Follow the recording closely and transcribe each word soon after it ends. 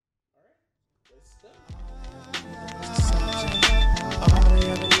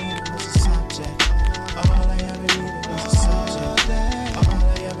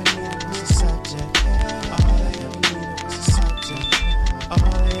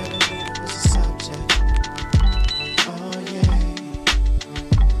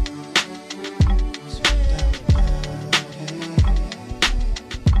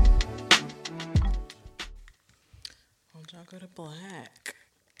Black.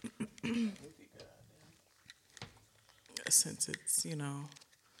 Since it's,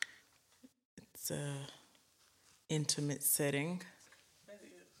 it's a intimate setting.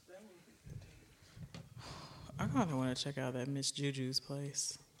 I kind of want to check out that Miss Juju's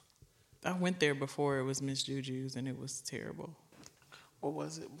place. I went there before it was Miss Juju's and it was terrible. What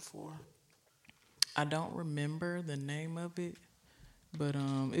was it before? I don't remember the name of it, but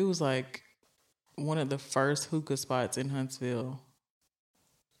it was like one of the first hookah spots in Huntsville.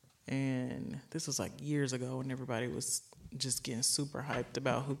 And this was like years ago when everybody was just getting super hyped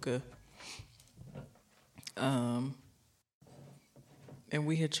about hookah. And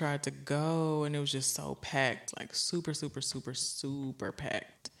we had tried to go and it was just so packed, like super, super, super, super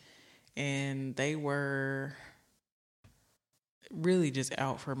packed. And they were really just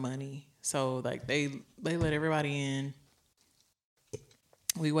out for money. So like they let everybody in.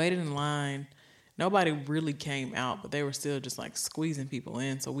 We waited in line. Nobody really came out, but they were still just like squeezing people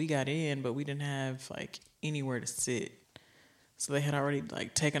in. So we got in, but we didn't have like anywhere to sit. So they had already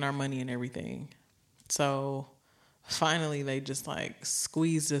like taken our money and everything. So finally they just like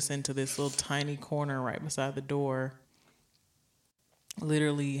squeezed us into this little tiny corner right beside the door.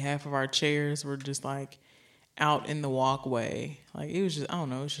 Literally half of our chairs were just like out in the walkway. Like it was just, I don't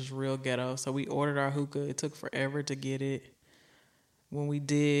know, it was just real ghetto. So we ordered our hookah. It took forever to get it. When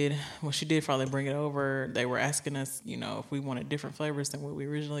she did finally bring it over, they were asking us, if we wanted different flavors than what we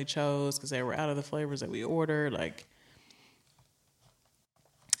originally chose because they were out of the flavors that we ordered. Like,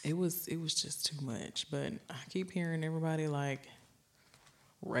 it was just too much. But I keep hearing everybody like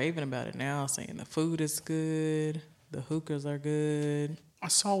raving about it now, saying the food is good, the hookahs are good. I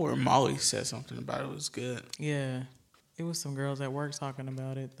saw where Molly said something about it was good. Yeah, it was some girls at work talking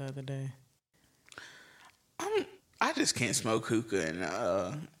about it the other day. I just can't smoke hookah in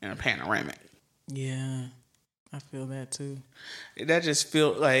a panoramic. Yeah, I feel that too. That just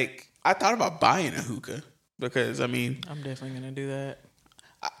feel like I thought about buying a hookah because I'm definitely gonna do that.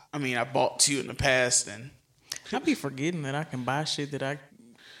 I bought two in the past and I be forgetting that I can buy shit that I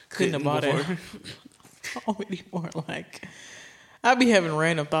couldn't have bought at home anymore. Like I be having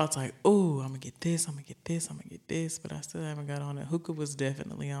random thoughts like, "Oh, I'm gonna get this, I'm gonna get this, I'm gonna get this," but I still haven't got on it. Hookah was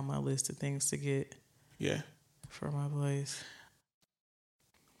definitely on my list of things to get. Yeah. For my place.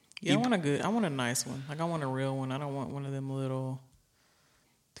 Yeah, I want a nice one. Like I want a real one. I don't want one of them little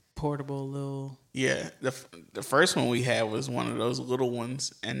portable little. Yeah, the first one we had was one of those little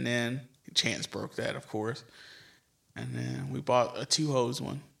ones, and then Chance broke that, of course, and then we bought a 2-hose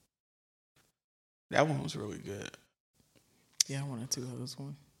one. That one was really good. Yeah, I want a 2-hose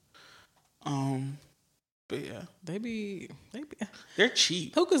one. But yeah, they're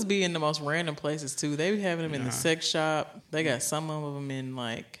cheap. Hookahs be in the most random places too. They be having them in the sex shop. They got some of them in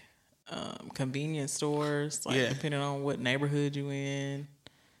like convenience stores, like depending on what neighborhood you in.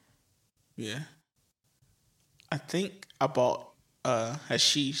 Yeah, I think I bought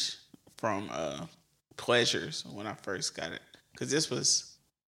hashish from Pleasures when I first got it because this was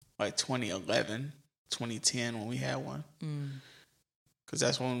like 2011, 2010 when we had one. Because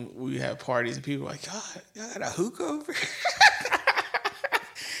that's when we have parties and people are like, God, y'all got a hookah over here?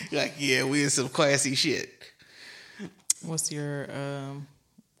 Like, yeah, we in some classy shit. What's your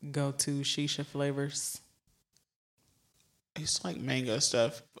go-to shisha flavors? It's like mango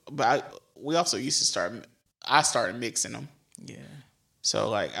stuff. But we also used to I started mixing them. Yeah. So,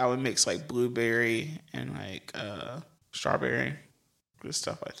 like, I would mix, like, blueberry and, like, strawberry. Good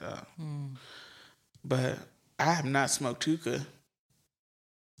stuff like that. But I have not smoked hookah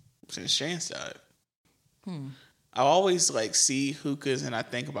since Chance died. I always like see hookahs and I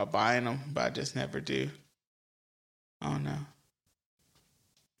think about buying them, but I just never do. I don't know.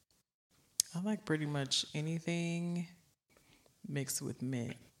 I like pretty much anything mixed with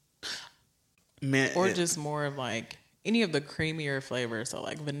mint. Or just more of like any of the creamier flavors. So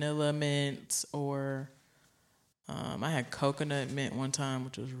like vanilla mint or I had coconut mint one time,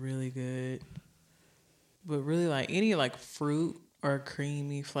 which was really good. But really like any like fruit or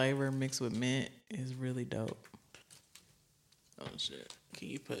creamy flavor mixed with mint is really dope. Oh shit! Can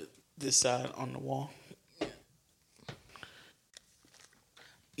you put this side on the wall?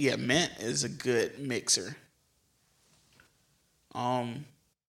 Yeah, mint is a good mixer.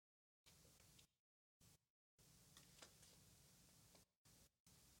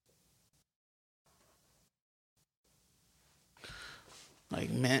 Like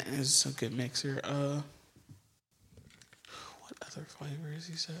mint is a good mixer. What other flavors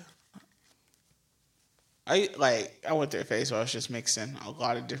he said? I went there face, so I was just mixing a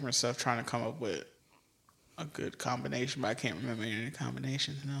lot of different stuff, trying to come up with a good combination, but I can't remember any of the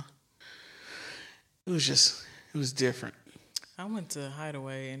combinations now. It was different. I went to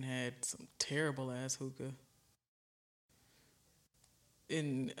Hideaway and had some terrible ass hookah.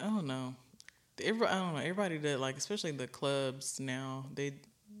 And I don't know. Everybody that, like, especially the clubs now,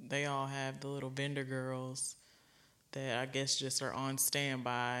 they all have the little vendor girls that I guess just are on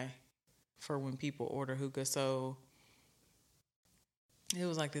standby for when people order hookah. So it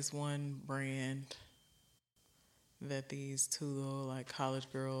was like this one brand that these two little, like,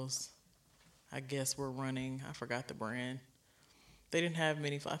 college girls, I guess, were running. I forgot the brand. They didn't have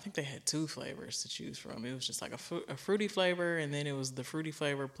many. I think they had 2 flavors to choose from. It was just like a fruity flavor, and then it was the fruity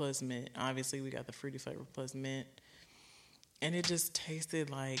flavor plus mint. Obviously, we got the fruity flavor plus mint, and it just tasted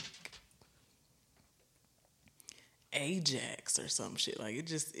like Ajax or some shit. Like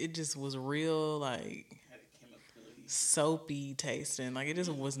it just was real, like, soapy tasting. Like, it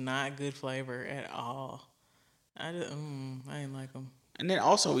just was not good flavor at all. I didn't like them. And then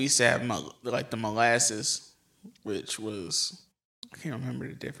also we used to have the molasses, which was, I can't remember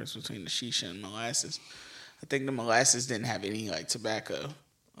the difference between the shisha and molasses. I think the molasses didn't have any like tobacco,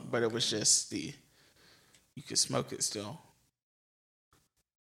 but it was just you could smoke it still.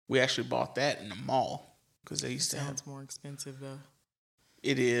 We actually bought that in the mall because they used to have. Sounds more expensive though.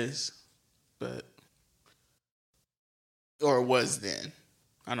 It is, or it was then.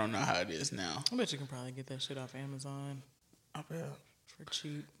 I don't know how it is now. I bet you can probably get that shit off Amazon. I bet. For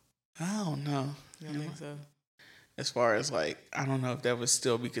cheap. I don't know. You don't think so? As far as like, I don't know if that would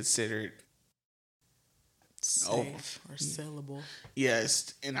still be considered safe or sellable. Yeah,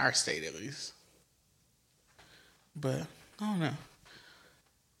 it's in our state at least. But I don't know.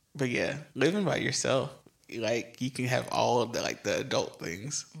 But yeah, living by yourself, like, you can have all of the adult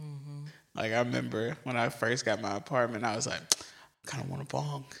things. Mm-hmm. Like, I remember when I first got my apartment, I was like, I kind of want a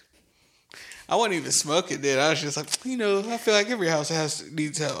bong. I wasn't even smoking then. I was just like, I feel like every house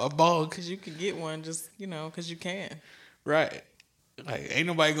needs to have a bong. Because you can get one just, because you can. Right. Like, ain't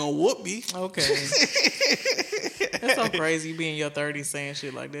nobody gonna whoop me. Okay. That's so crazy, you be in your 30s saying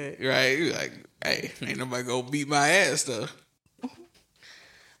shit like that. Right. You're like, hey, ain't nobody gonna beat my ass, though.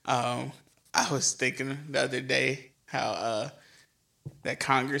 I was thinking the other day how that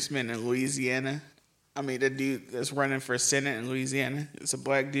congressman in Louisiana, the dude that's running for Senate in Louisiana, it's a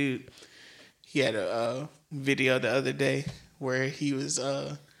black dude. He had a video the other day where he was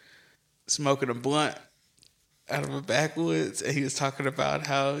smoking a blunt out of a backwoods, and he was talking about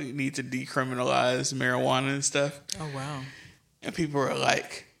how you need to decriminalize marijuana and stuff. Oh, wow. And people were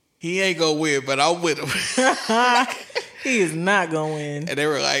like, he ain't gonna win, but I'm with him. He is not gonna win. And they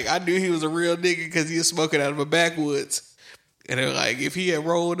were like, I knew he was a real nigga because he was smoking out of a backwoods. And they were like, if he had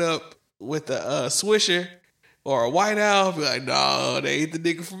rolled up with a Swisher or a White Owl, I'd be like, no, they ain't the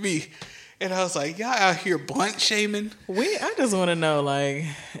nigga for me. And I was like, y'all out here blunt shaming? I just want to know, like,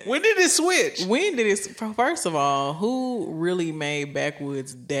 when did it switch? When did it? First of all, who really made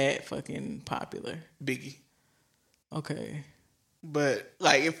backwoods that fucking popular? Biggie. Okay. But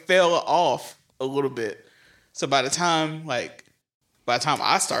like, it fell off a little bit. So by the time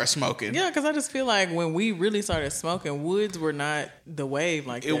I started smoking, yeah, because I just feel like when we really started smoking, woods were not the wave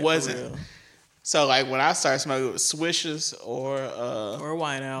like that. It wasn't. So like when I started smoking, it was Swishers or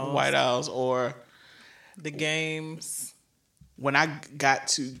White Owls. White Owls or the games. When I got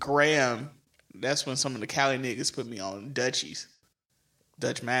to Graham, that's when some of the Cali niggas put me on Dutchies,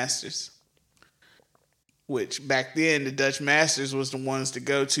 Dutch Masters. Which back then the Dutch Masters was the ones to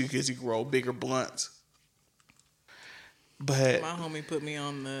go to because you could roll bigger blunts. But my homie put me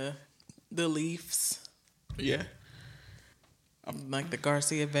on the Leafs. Yeah. Like the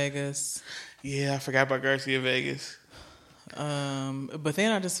Garcia Vegas. Yeah, I forgot about Garcia Vegas. But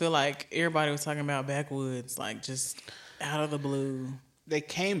then I just feel like everybody was talking about backwoods, like, just out of the blue. They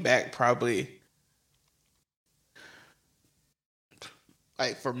came back probably,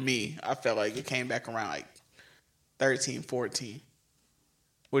 like, for me, I felt like it came back around like 13, 14,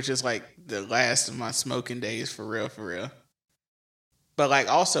 which is like the last of my smoking days for real. But like,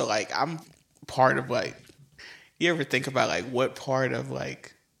 also, like, I'm part of, like, you ever think about like what part of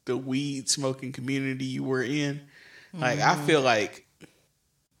like the weed smoking community you were in? Like, I feel like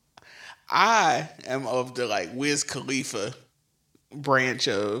I am of the like Wiz Khalifa branch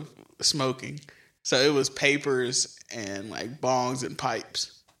of smoking. So it was papers and like bongs and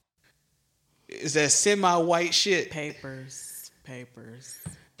pipes. Is that semi-white shit? Papers.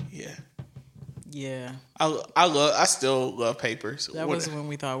 Yeah. Yeah. I still love papers. That was when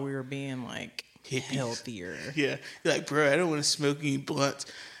we thought we were being like hippies. Healthier. Yeah. You're like, bro, I don't want to smoke any blunts.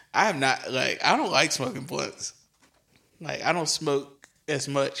 I don't like smoking blunts. Like, I don't smoke as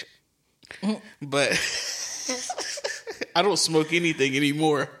much. But I don't smoke anything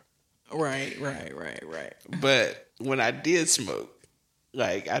anymore. Right. But when I did smoke,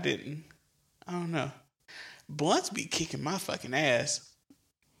 like, I don't know. Blunts be kicking my fucking ass.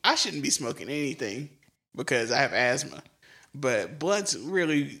 I shouldn't be smoking anything because I have asthma. But blunts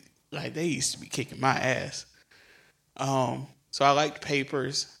really, like, they used to be kicking my ass. So I liked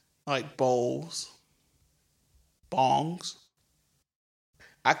papers. I like bowls. Bongs.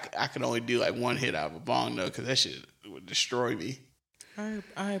 I can only do like one hit out of a bong though, because that shit would destroy me.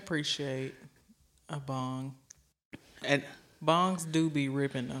 I appreciate a bong. And bongs do be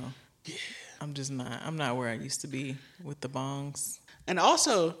ripping though. Yeah. I'm not where I used to be with the bongs. And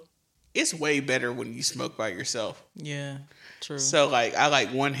also, it's way better when you smoke by yourself. Yeah, true. So like I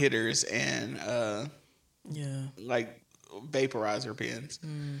like one hitters and like vaporizer pens.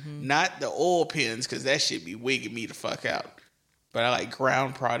 Mm-hmm. Not the oil pens, because that shit be wigging me the fuck out. But I like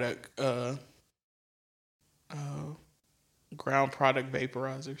ground product vaporizers.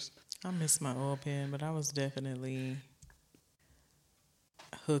 I miss my oil pen, but I was definitely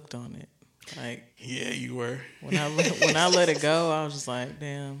hooked on it. Like, yeah, you were. When I let it go, I was just like,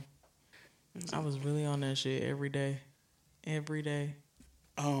 damn. I was really on that shit every day. Every day.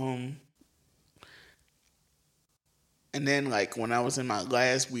 And then like when I was in my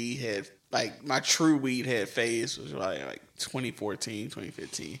last weed head, like my true weed head phase was like 2014,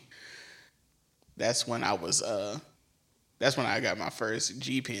 2015. That's when I got my first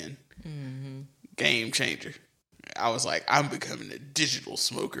G pen. Mm-hmm. Game changer. I was like, I'm becoming a digital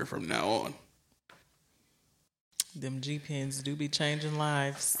smoker from now on. Them G pens do be changing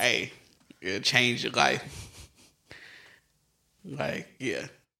lives. Hey, it'll change your life. Like, yeah.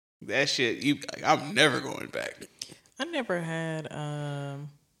 That shit, I'm never going back. I never had,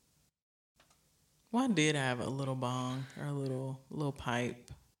 well, I did have a little bong or a little pipe.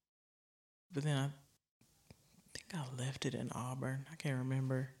 But then I think I left it in Auburn. I can't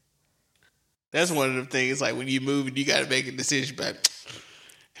remember. That's one of the things, like, when you move and you got to make a decision about,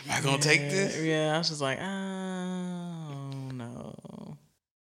 am I going to take this? Yeah, I was just like, oh, no.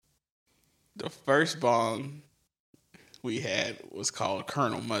 The first bong we had was called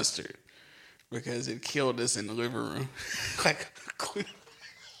Colonel Mustard because it killed us in the living room. Like,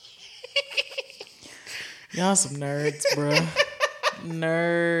 y'all some nerds, bro.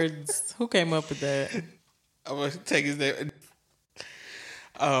 Nerds. Who came up with that? I'm going to take his name.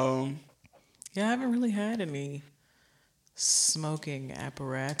 Yeah, I haven't really had any smoking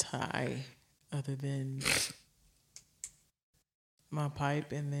apparati other than my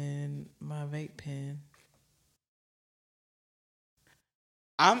pipe and then my vape pen.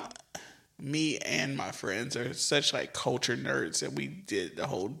 Me and my friends are such like culture nerds that we did the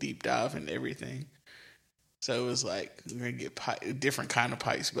whole deep dive and everything. So it was like, we're going to get different kind of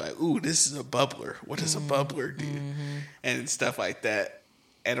pipes. Be like, ooh, this is a bubbler. What does a bubbler do? Mm-hmm. And stuff like that.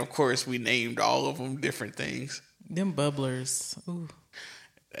 And of course, we named all of them different things. Them bubblers. Ooh.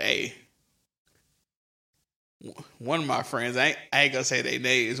 Hey. One of my friends, I ain't going to say their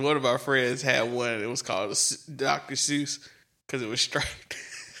names. One of our friends had one. It was called Dr. Seuss because it was straight.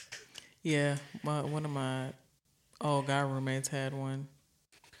 Yeah. One of my old guy roommates had one.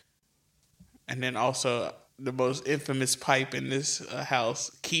 And then also the most infamous pipe in this house,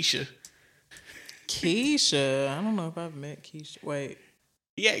 Keisha. Keisha? I don't know if I've met Keisha. Wait.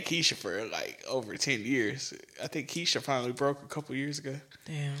 He had Keisha for like over 10 years. I think Keisha finally broke a couple years ago.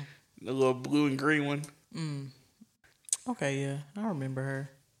 Damn. The little blue and green one. Okay, yeah. I remember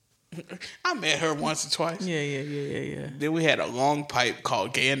her. I met her once or twice. Yeah. Then we had a long pipe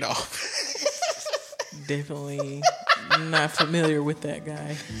called Gandalf. Definitely not familiar with that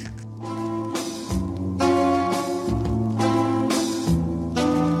guy.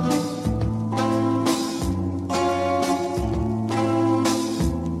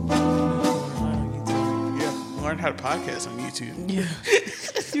 How to podcast on YouTube. Yeah.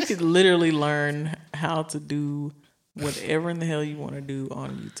 You could literally learn how to do whatever in the hell you want to do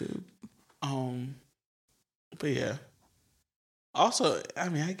on YouTube. But yeah. Also, I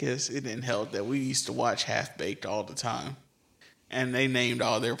mean, I guess it didn't help that we used to watch Half Baked all the time. And they named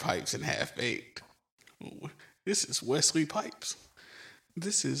all their pipes in Half Baked. This is Wesley Pipes.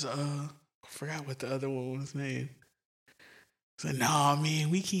 This is I forgot what the other one was named. So nah,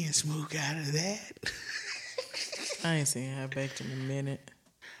 man, we can't smoke out of that. I ain't seen Half Baked in a minute.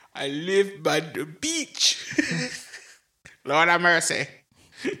 I live by the beach. Lord have mercy.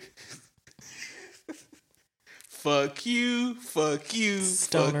 fuck you, fuck you,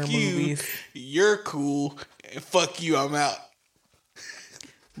 Stoner fuck you. movies. You're cool, and fuck you, I'm out.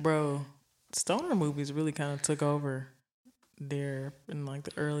 Bro, stoner movies really kind of took over there in like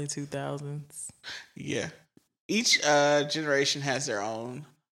the early 2000s. Yeah. Each generation has their own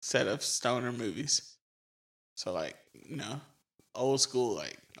set of stoner movies. So, like, you know, old school,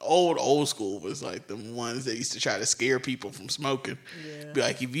 like, old school was like the ones that used to try to scare people from smoking. Yeah. Be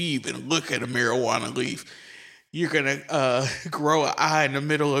like, if you even look at a marijuana leaf, you're going to grow an eye in the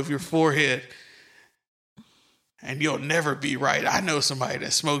middle of your forehead. And you'll never be right. I know somebody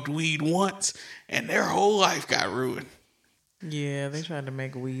that smoked weed once and their whole life got ruined. Yeah, they tried to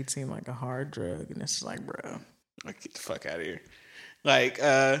make weed seem like a hard drug. And it's just like, bro. Like, get the fuck out of here. Like,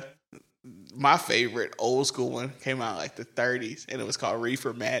 my favorite old school one came out like the 30s, and it was called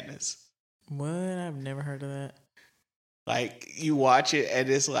Reefer Madness. What? I've never heard of that. Like, you watch it, and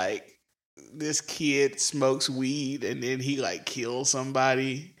it's like this kid smokes weed, and then he like kills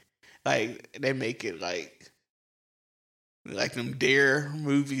somebody. Like, they make it like them Dare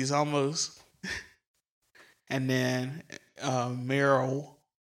movies almost. And then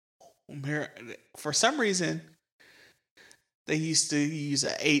for some reason, they used to use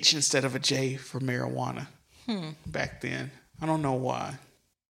a H instead of a J for marijuana back then. I don't know why.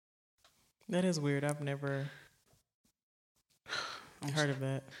 That is weird. I've never heard of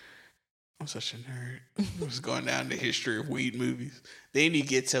that. I'm such a nerd. I'm just going down the history of weed movies. Then you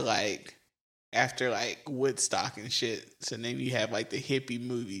get to like after like Woodstock and shit. So then you have like the hippie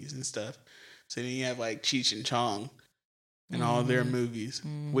movies and stuff. So then you have like Cheech and Chong and all their movies,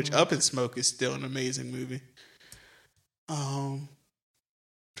 which Up in Smoke is still an amazing movie.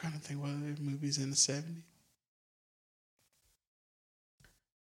 Trying to think what other movies in the 70s.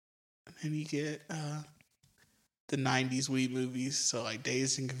 And then you get the 90s weed movies, so like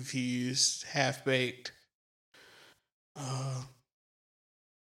Dazed and Confused, Half Baked. I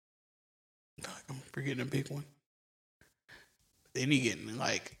feel like I'm forgetting a big one. Then you get in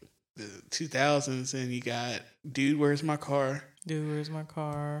like the 2000s, and you got Dude, Where's My Car? Dude, Where's My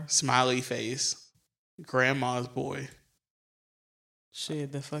Car? Smiley Face, Grandma's Boy.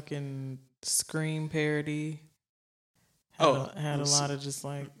 Shit, the fucking Scream parody. Had a lot of just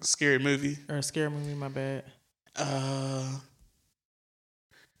like scary movie. Or a scary movie, my bad.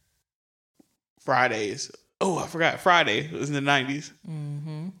 Fridays. Oh, I forgot. Friday. It was in the 90s.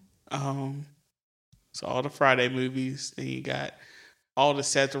 So all the Friday movies. Then you got all the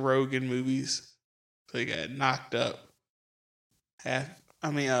Seth Rogen movies. So you got Knocked Up.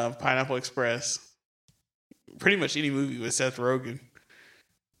 Pineapple Express. Pretty much any movie with Seth Rogen.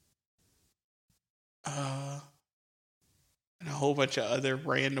 And a whole bunch of other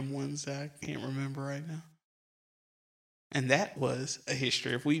random ones that I can't remember right now. And that was A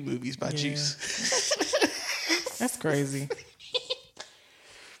History of Weed Movies by Juice. That's crazy.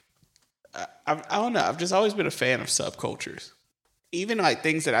 I don't know. I've just always been a fan of subcultures. Even like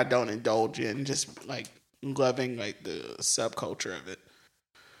things that I don't indulge in, just like loving like the subculture of it.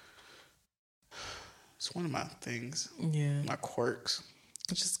 It's one of my things. Yeah. My quirks.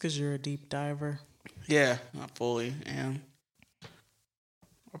 It's just because you're a deep diver. Yeah, I fully am.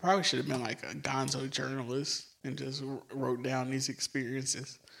 I probably should have been like a gonzo journalist and just wrote down these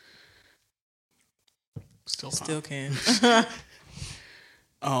experiences. Still can.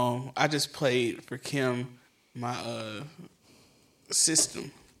 I just played for Kim my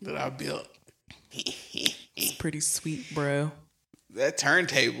system that I built. It's pretty sweet, bro. That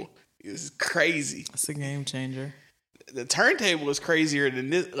turntable is crazy. It's a game changer. The turntable is crazier than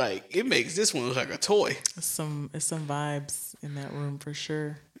this. Like, it makes this one look like a toy. It's some vibes in that room for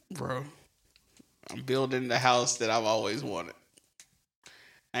sure. Bro, I'm building the house that I've always wanted.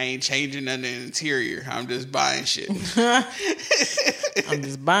 I ain't changing nothing in the interior. I'm just buying shit. I'm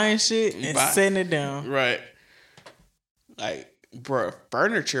just buying shit and setting it down. Right. Like, bro,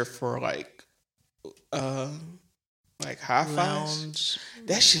 furniture for like hi-fi.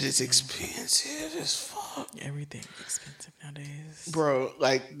 That shit is expensive as fuck. Everything's expensive nowadays. Bro,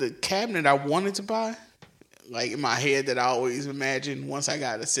 like the cabinet I wanted to buy, like in my head that I always imagined once I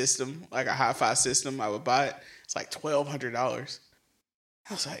got a system, like a hi-fi system, I would buy it. It's like $1,200.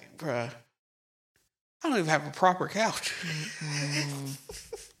 I was like, bruh, I don't even have a proper couch.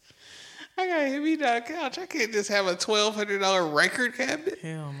 I gotta hit me down a couch. I can't just have a $1,200 record cabinet.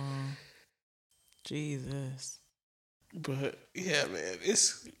 Hell no. Jesus. But yeah, man,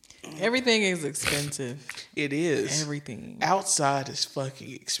 everything is expensive. It is. Everything. Outside is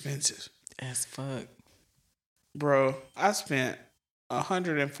fucking expensive. As fuck. Bro, I spent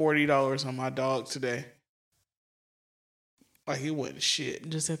 $140 on my dog today. Like, it wasn't shit.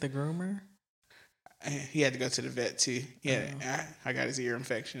 Just at the groomer? he had to go to the vet too. Yeah, I got his ear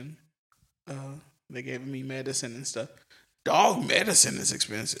infection. They gave me medicine and stuff. Dog medicine is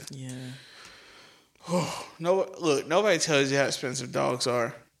expensive. Yeah. Oh, no, look, nobody tells you how expensive dogs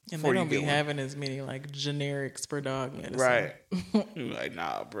are. And they don't be having as many like generics for dog medicine. Right. You're like,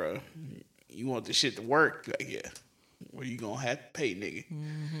 nah, bro. You want the shit to work? Like, yeah. Well, you gonna have to pay, nigga.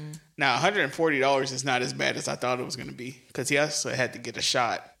 Mm-hmm. Now, $140 is not as bad as I thought it was gonna be, because he also had to get a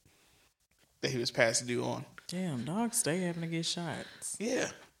shot that he was past due on. Damn, dogs stay having to get shots. Yeah.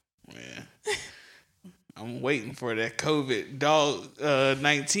 I'm waiting for that COVID dog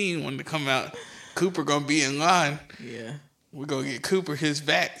 19 one to come out. Cooper gonna be in line. Yeah. We're gonna get Cooper his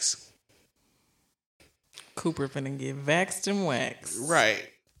vax. Cooper finna get vaxxed and waxed. Right.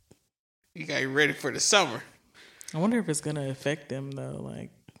 You got ready for the summer. I wonder if it's gonna affect them though.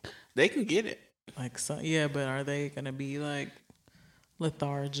 Like, they can get it. Like, so, yeah, but are they gonna be like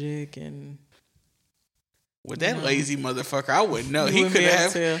lethargic and? With that lazy motherfucker, I wouldn't know. He could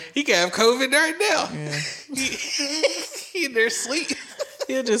have COVID right now. Yeah. he in there sleep.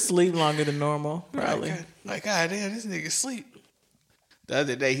 He'll just sleep longer than normal, probably. Like, God damn, this nigga sleep. The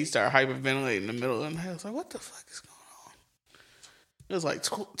other day, he started hyperventilating in the middle of the night. I was like, what the fuck is going on? It was like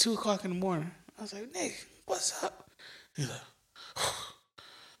 2 o'clock in the morning. I was like, Nick, what's up? He's like,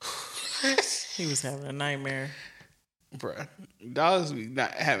 he was having a nightmare. Bruh, dogs be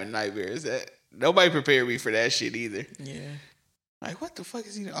not having nightmares. That nobody prepared me for that shit either. Yeah. Like, what the fuck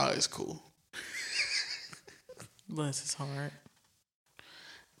is he doing? Oh, it's cool. Bless his heart.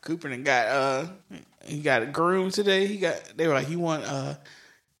 Cooper he got a groom today. They were like, you want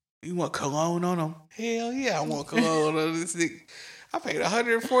cologne on him? Hell yeah, I want cologne on this nigga. I paid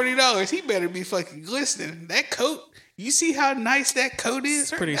 $140. He better be fucking glistening. That coat, you see how nice that coat is?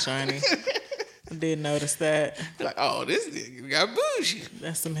 It's pretty shiny. I did notice that. Like, oh, this nigga got bougie.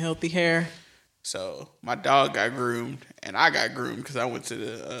 That's some healthy hair. So my dog got groomed, and I got groomed because I went to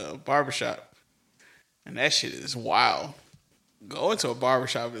the barbershop, and that shit is wild. Going to a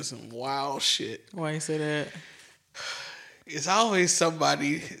barbershop is some wild shit. Why you say that? It's always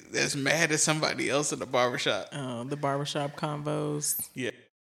somebody that's mad at somebody else in the barbershop. Oh, the barbershop convos. Yeah.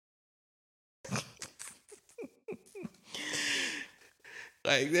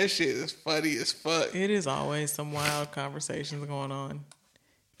 Like, that shit is funny as fuck. It is always some wild conversations going on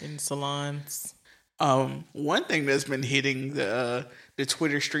in salons. One thing that's been hitting the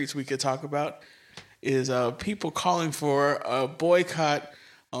Twitter streets we could talk about is people calling for a boycott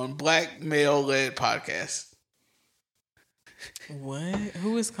on black male-led podcasts. What?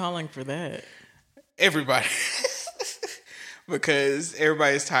 Who is calling for that? Everybody. Because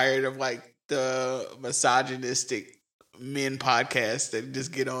everybody's tired of like the misogynistic men podcasts that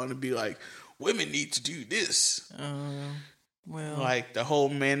just get on and be like, women need to do this. Well, like the whole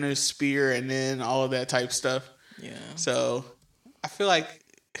manosphere and then all of that type stuff. Yeah. So I feel like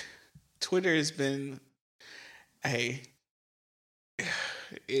Twitter has been,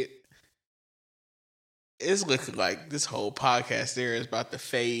 it's looking like this whole podcast there is about to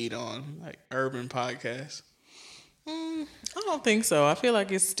fade on like urban podcasts. I don't think so. I feel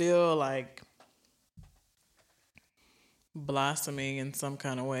like it's still like blossoming in some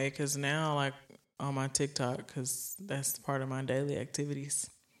kind of way, because now like on my TikTok, because that's part of my daily activities,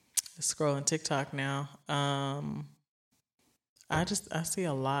 scrolling TikTok now. I see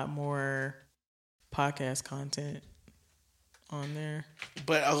a lot more podcast content on there.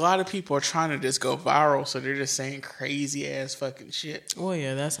 But a lot of people are trying to just go viral, so they're just saying crazy ass fucking shit. Well,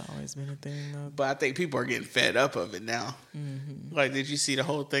 yeah, that's always been a thing, though. But I think people are getting fed up of it now. Mm-hmm. Like, did you see the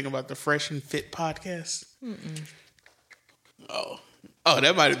whole thing about the Fresh and Fit podcast? Mm-mm. Oh,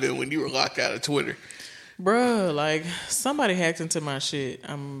 that might have been when you were locked out of Twitter. Bruh, like, somebody hacked into my shit.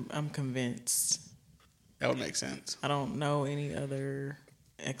 I'm convinced. That would make sense. I don't know any other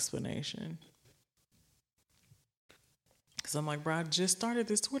explanation. Because I'm like, bro, I just started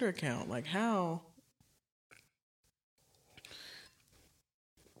this Twitter account. Like, how?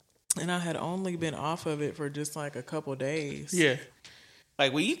 And I had only been off of it for just like a couple days. Yeah.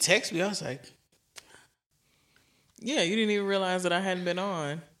 Like, when you text me, I was like... Yeah, you didn't even realize that I hadn't been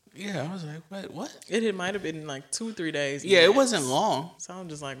on. Yeah, I was like, wait, what? It might have been like 2-3 days. Yeah, it wasn't long. So I'm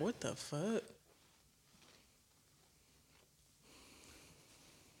just like, what the fuck?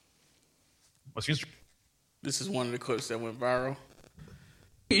 What's your... This is one of the clips that went viral.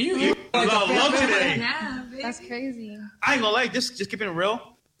 You love today. Yeah, that's crazy. I ain't gonna lie, just keeping it real.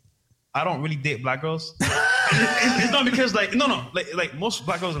 I don't really date black girls. It's not because like most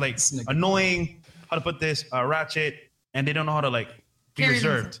black girls are like annoying. How to put this ratchet, and they don't know how to like be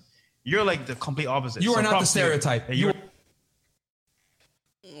reserved. You're like the complete opposite. You are not the stereotype.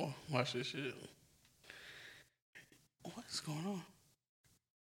 Watch this shit. What's going on?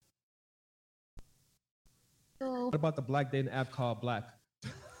 What about the black dating app called Black?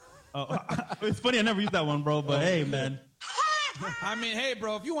 Oh, it's funny. I never used that one, bro. But hey, man. I mean, hey,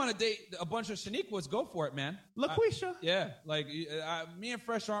 bro, if you want to date a bunch of Shaniquas, go for it, man. LaQuisha. Yeah, like me and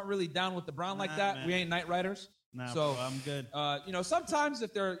Fresh aren't really down with the brown like that. Man. We ain't night riders. Nah, so bro, I'm good. Sometimes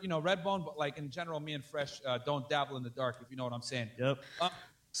if they're Redbone, but like in general, me and Fresh don't dabble in the dark. If you know what I'm saying. Yep.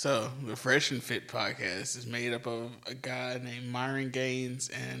 So the Fresh and Fit podcast is made up of a guy named Myron Gaines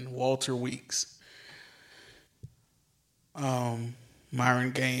and Walter Weeks.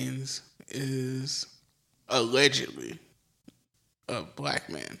 Myron Gaines is allegedly a black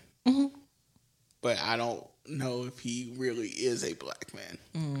man, but I don't know if he really is a black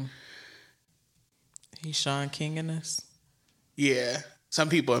man. He's Sean King in this. Yeah, some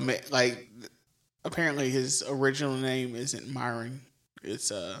people admit, like, apparently his original name isn't Myron.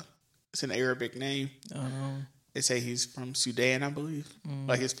 It's an Arabic name. They say he's from Sudan, I believe.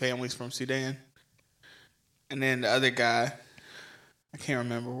 Like his family's from Sudan. And then the other guy, I can't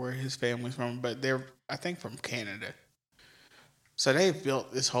remember where his family's from, but they're, I think, from Canada. So they've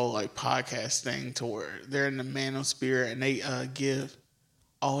built this whole like podcast thing to where they're in the manosphere, and they give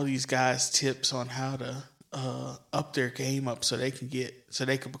all these guys tips on how to up their game up so they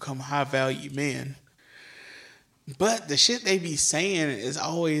can become high value men. But the shit they be saying is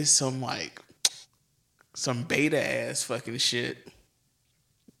always some beta ass fucking shit.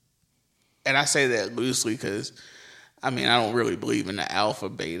 And I say that loosely because, I mean, I don't really believe in the alpha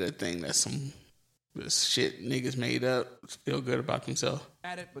beta thing. That's this shit niggas made up to feel good about themselves.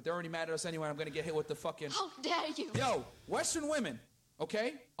 At it, but they're already mad at us anyway. I'm gonna get hit with the fucking. How dare you? Yo, Western women,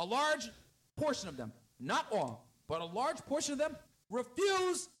 okay? A large portion of them, not all, but a large portion of them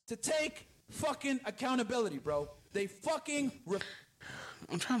refuse to take fucking accountability, bro. They fucking.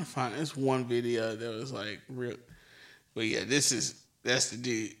 I'm trying to find this one video that was like real, but yeah, that's the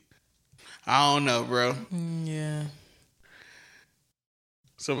dude. I don't know, bro. Yeah.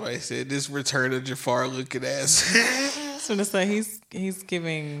 Somebody said this Return of Jafar looking ass. So to say he's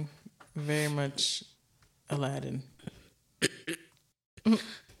giving very much Aladdin.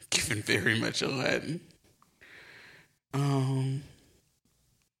 Giving very much Aladdin. Where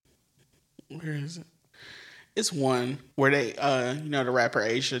is it? It's one where they, the rapper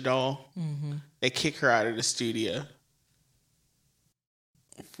Aisha Doll. They kick her out of the studio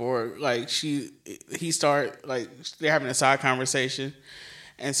for like they're having a side conversation,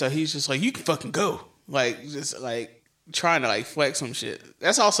 and so he's just like, you can fucking go, like just like trying to like flex some shit.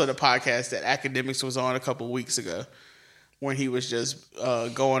 That's also the podcast that Academics was on a couple of weeks ago, when he was just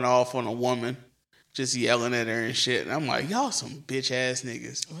going off on a woman, just yelling at her and shit. And I'm like, y'all some bitch ass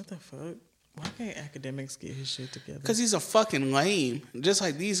niggas. What the fuck? Why can't Academics get his shit together? Because he's a fucking lame. Just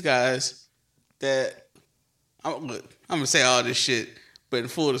like these guys that... I'm going to say all this shit, but in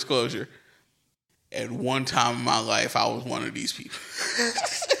full disclosure, at one time in my life, I was one of these people.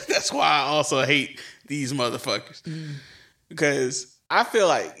 That's why I also hate these motherfuckers. Because I feel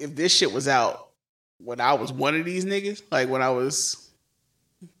like if this shit was out when I was one of these niggas, like when I was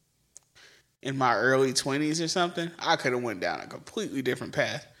in my early 20s or something, I could have went down a completely different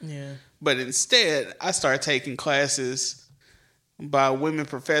path. Yeah. But instead, I started taking classes by women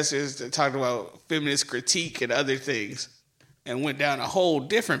professors that talked about feminist critique and other things, and went down a whole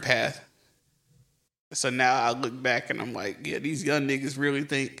different path. So now I look back and I'm like, yeah, these young niggas really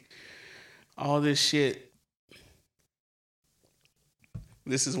think all this shit.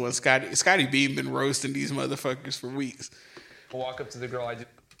 This is what Scotty Beam been roasting these motherfuckers for weeks. Walk up to the girl I do.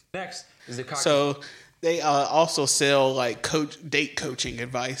 Next is the cocktail. So they also sell like date coaching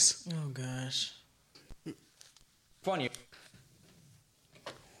advice. Oh gosh. Funny.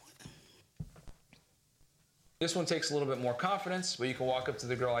 This one takes a little bit more confidence, but you can walk up to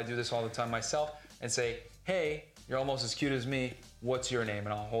the girl, I do this all the time myself, and say, hey, you're almost as cute as me. What's your name? And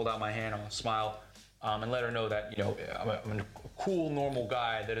I'll hold out my hand, I'll smile, and let her know that, I'm a cool, normal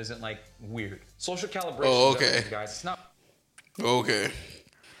guy that isn't like weird. Social calibration. Oh, okay. Guys, it's not. Okay.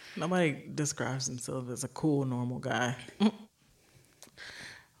 Nobody describes himself as a cool, normal guy.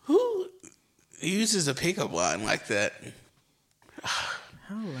 Who uses a pickup line like that?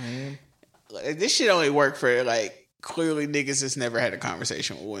 How lame. Like, this shit only work for like clearly niggas that's never had a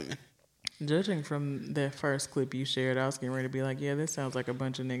conversation with women. Judging from that first clip you shared, I was getting ready to be like, yeah, this sounds like a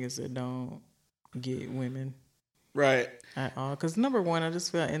bunch of niggas that don't get women. Right. At all. Because number one, I just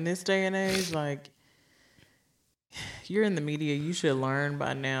feel like in this day and age, like, you're in the media, you should learn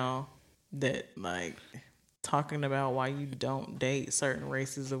by now that, like, talking about why you don't date certain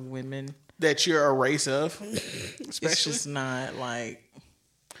races of women. That you're a race of. It's just not, like...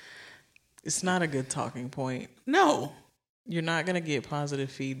 It's not a good talking point. No. You're not going to get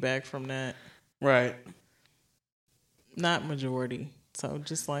positive feedback from that. Right. Not majority. So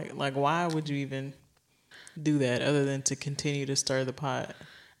just like why would you even do that other than to continue to stir the pot?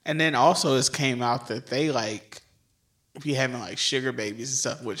 And then also it came out that they like be having like sugar babies and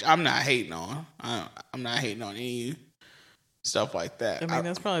stuff, which I'm not hating on. I'm not hating on any stuff like that. I mean,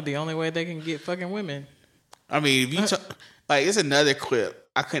 that's probably the only way they can get fucking women. I mean, if you like, it's another clip.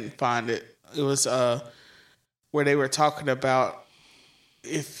 I couldn't find it. It was where they were talking about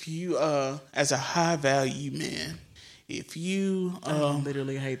if you as a high value man, if you I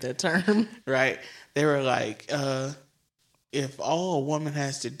literally hate that term. Right? They were like, if all a woman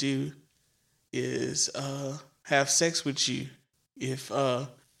has to do is have sex with you, if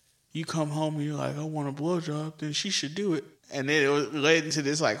you come home and you're like, I want a blowjob, then she should do it. And then it led into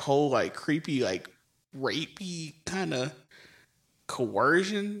this like whole like creepy, like rapey kind of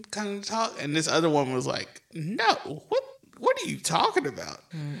coercion kind of talk. And this other woman was like, no, what are you talking about?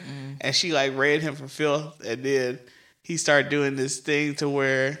 Mm-mm. And she like read him for filth. And then he started doing this thing to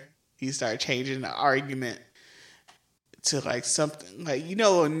where he started changing the argument to like something like, you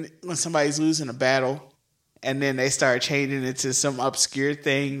know, when somebody's losing a battle and then they start changing it to some obscure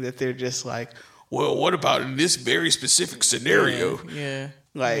thing that they're just like, well, what about in this very specific scenario? Yeah.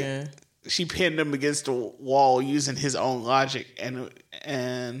 Like she pinned him against the wall using his own logic.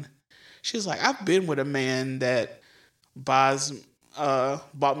 And she was like, I've been with a man that bought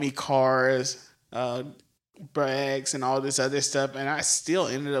me cars, bags and all this other stuff, and I still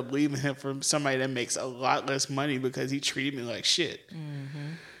ended up leaving him for somebody that makes a lot less money because he treated me like shit.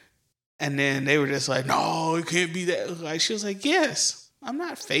 Mm-hmm. And then they were just like, no, it can't be that. Like, she was like, yes, I'm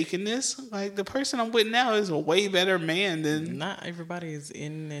not faking this. Like, the person I'm with now is a way better man than... Not everybody is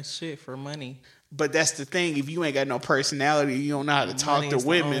in this shit for money. But that's the thing. If you ain't got no personality, you don't know how to talk to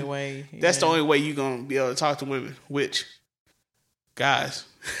women. That's the only way you're going to be able to talk to women. Which, guys,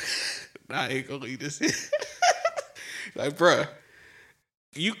 I ain't going to leave this in. Like, bruh,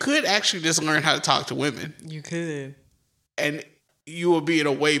 you could actually just learn how to talk to women. You could. And you will be in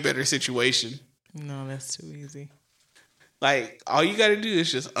a way better situation. No, that's too easy. Like, all you got to do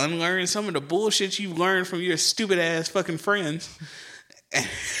is just unlearn some of the bullshit you've learned from your stupid ass fucking friends.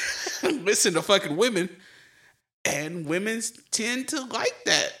 And listen to fucking women. And women tend to like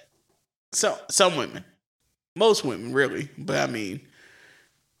that. So, some women. Most women, really. But I mean,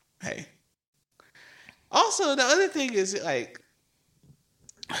 hey. Also, the other thing is, like,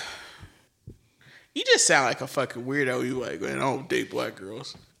 you just sound like a fucking weirdo. You like, man, I don't date black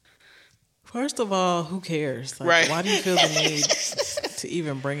girls. First of all, who cares? Like, right. Why do you feel the need to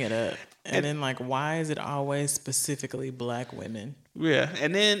even bring it up? And then, like, why is it always specifically black women? Yeah,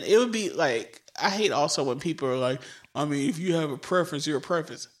 and then it would be like, I hate also when people are like, I mean, if you have a preference, you're a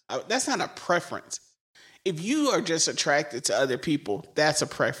preference. That's not a preference. If you are just attracted to other people, that's a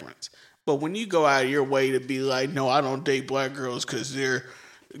preference. But when you go out of your way to be like, no, I don't date black girls because they're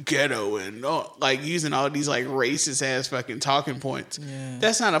ghetto and like using all these like racist ass fucking talking points,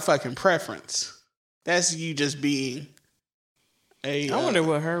 that's not a fucking preference. That's you just being a... I wonder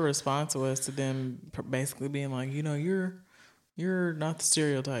what her response was to them basically being like, you know, you're not the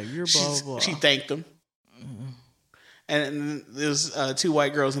stereotype. You're blah, blah, blah. She thanked them. Mm-hmm. And there's two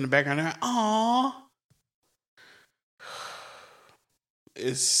white girls in the background. They're like, aww.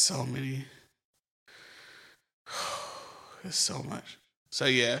 It's so many. It's so much. So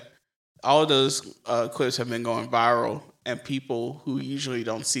yeah, all of those clips have been going viral, and people who usually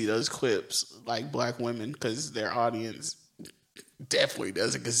don't see those clips, like black women, because their audience definitely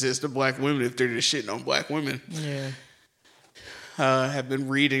doesn't consist of black women if they're just shitting on black women. Yeah, have been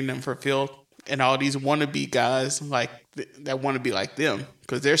reading them for filth, and all these wannabe guys like that want to be like them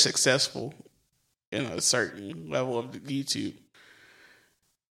because they're successful in a certain level of YouTube.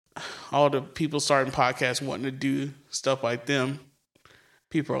 All the people starting podcasts wanting to do stuff like them.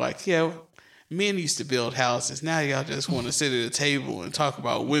 People are like, yeah, men used to build houses. Now y'all just want to sit at a table and talk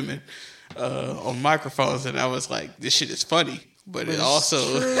about women on microphones. And I was like, this shit is funny. But it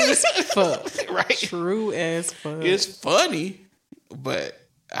also... True as fuck. Right? True as fuck. It's funny, but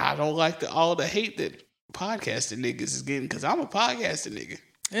I don't like all the hate that podcasting niggas is getting because I'm a podcasting nigga.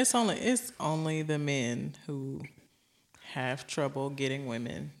 It's only the men who have trouble getting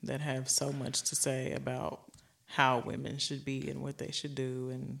women that have so much to say about how women should be and what they should do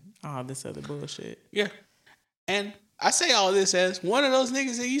and all this other bullshit. Yeah. And I say all this as one of those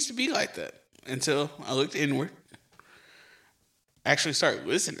niggas that used to be like that until I looked inward. Actually started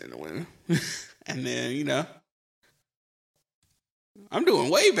listening to women. And then, you know, I'm doing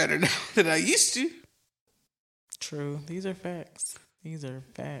way better now than I used to. True. These are facts.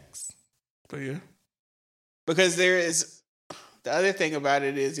 But yeah. Because there is the other thing about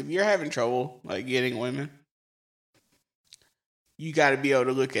it is if you're having trouble like getting women, you got to be able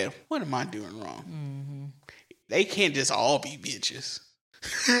to look at what am I doing wrong. Mm-hmm. They can't just all be bitches.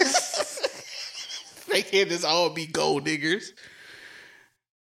 They can't just all be gold diggers.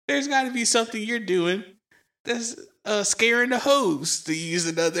 There's got to be something you're doing that's scaring the hoes, to use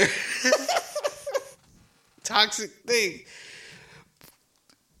another toxic thing.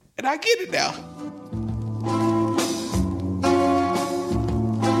 And I get it now.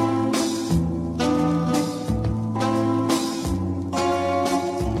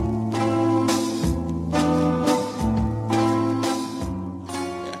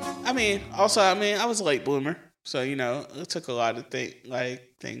 I was a late bloomer, so it took a lot of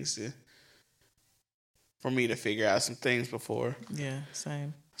things for me to figure out some things before. Yeah,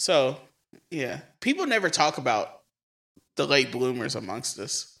 same. So, yeah, people never talk about the late bloomers amongst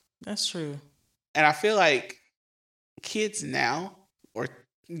us. That's true. And I feel like kids now, or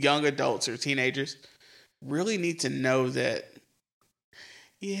young adults or teenagers, really need to know that.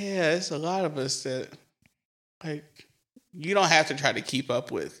 Yeah, it's a lot of us that you don't have to try to keep up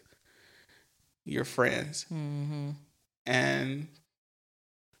with your friends. Mm-hmm. And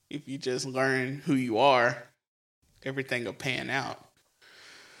if you just learn who you are, everything will pan out.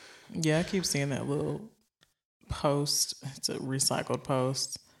 Yeah, I keep seeing that little post. It's a recycled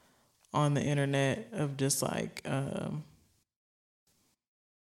post on the internet of just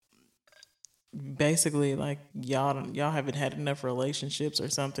basically y'all haven't had enough relationships or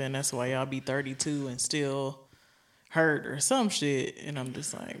something. That's why y'all be 32 and still hurt or some shit. And I'm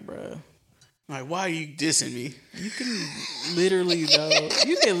just like, bruh. Like, why are you dissing me? You can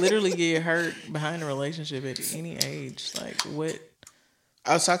literally get hurt behind a relationship at any age. Like, what?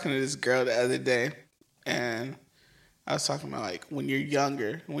 I was talking to this girl the other day, and I was talking about when you're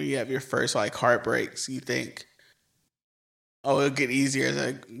younger, when you have your first heartbreaks, you think, oh, it'll get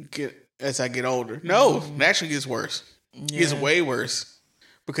easier as I get older. No, it actually gets worse. It gets way worse.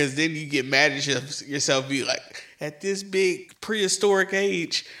 Because then you get mad at yourself, be like, at this big prehistoric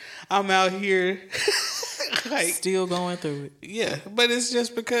age, I'm out here still going through it. Yeah, but it's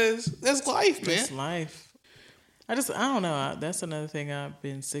just because that's life, man. It's life. I don't know. That's another thing I've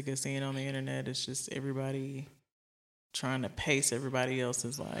been sick of seeing on the internet. It's just everybody trying to pace everybody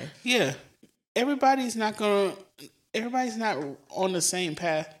else's life. Yeah. Everybody's not on the same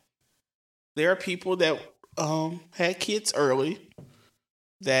path. There are people that had kids early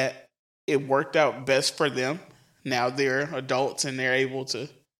that it worked out best for them. Now they're adults and they're able to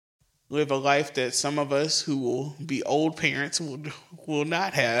live a life that some of us who will be old parents will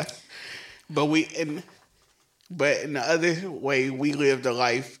not have. But in the other way, we lived a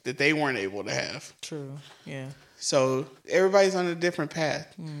life that they weren't able to have. True. Yeah. So everybody's on a different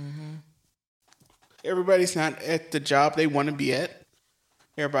path. Mm-hmm. Everybody's not at the job they want to be at.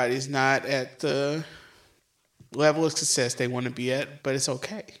 Everybody's not at the level of success they want to be at, but it's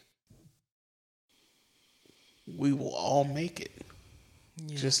okay. We will all make it.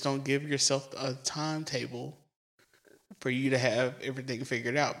 Yeah. Just don't give yourself a timetable for you to have everything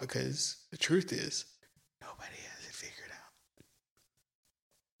figured out, because the truth is nobody has it figured out.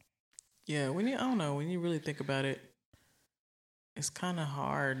 Yeah, when you really think about it, it's kind of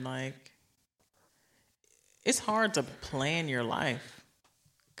hard. It's hard to plan your life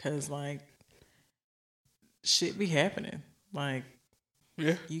because shit be happening. Yeah,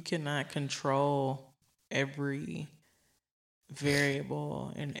 you cannot control every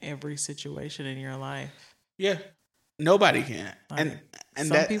variable in every situation in your life. Yeah, nobody can. And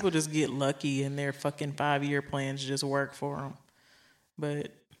some people just get lucky and their fucking 5-year plans just work for them,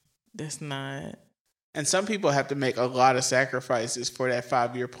 but that's not. And some people have to make a lot of sacrifices for that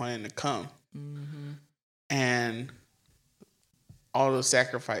 5-year plan to come. Mm-hmm. And all those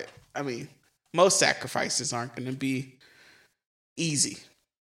most sacrifices aren't going to be easy.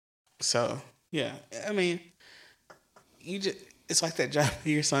 So yeah, it's like that job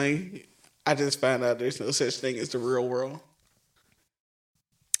you're saying. I just found out there's no such thing as the real world.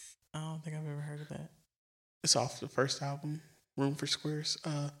 I don't think I've ever heard of that. It's off the first album, Room for Squares.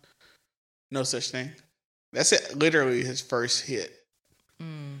 No such thing. That's it. Literally his first hit.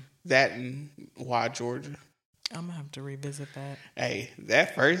 That and Why Georgia. I'm gonna have to revisit that. Hey,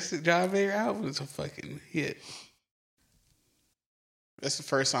 that first John Mayer album was a fucking hit. That's the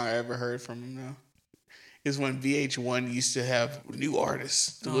first song I ever heard from him now. Is when VH1 used to have new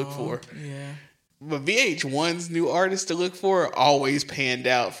artists to look for. Yeah. But VH1's new artists to look for always panned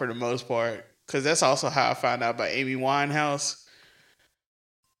out for the most part. Because that's also how I found out about Amy Winehouse.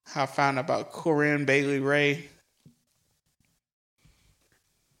 How I found out about Corinne Bailey Rae.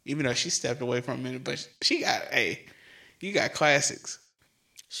 Even though she stepped away for a minute, but she got you got classics.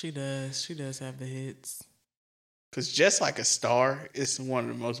 She does. She does have the hits. Cause Just Like a Star is one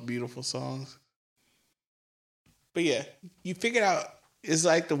of the most beautiful songs. But yeah, you figured out it's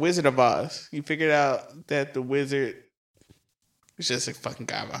like the Wizard of Oz. You figured out that the wizard is just a fucking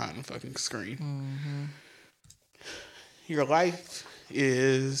guy behind the fucking screen. Mm-hmm. Your life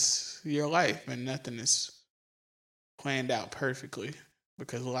is your life, and nothing is planned out perfectly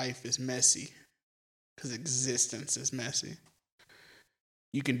because life is messy. Because existence is messy.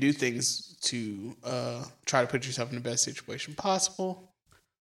 You can do things to try to put yourself in the best situation possible,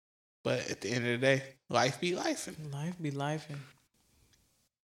 but at the end of the day, life be lifing. Life be lifing.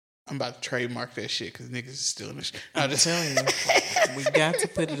 I'm about to trademark that shit because niggas is stealing this shit. I'm just telling you, we got to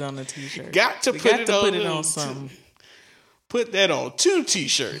put it on a t-shirt. Got to put it on something. Put that on 2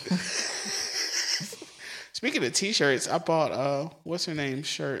 t-shirts. Speaking of t-shirts, I bought what's her name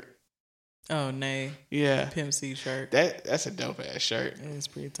shirt. Oh, Nay. Yeah. Pimp C shirt. That's a dope ass shirt. It is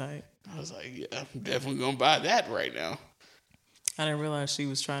pretty tight. I was like, yeah, I'm definitely gonna buy that right now. I didn't realize she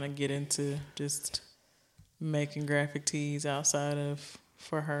was trying to get into just making graphic tees outside of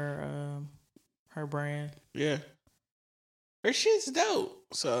for her brand. Yeah. Her shit's dope.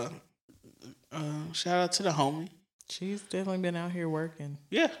 So shout out to the homie. She's definitely been out here working.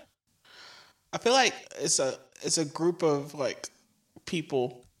 Yeah. I feel like it's a group of like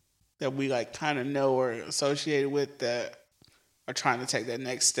people that we like kind of know or associated with that are trying to take that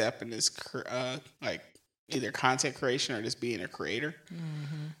next step in this like either content creation or just being a creator.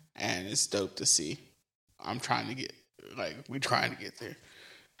 Mm-hmm. And it's dope to see. We're trying to get there.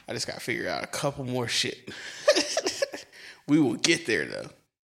 I just got to figure out a couple more shit. We will get there though.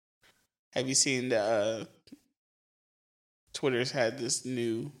 Have you seen the Twitter's had this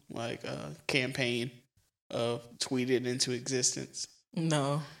new like campaign of tweeted into existence?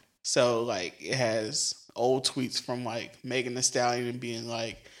 No. So like it has old tweets from like Megan Thee Stallion and being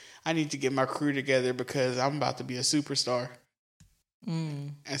like, I need to get my crew together because I'm about to be a superstar.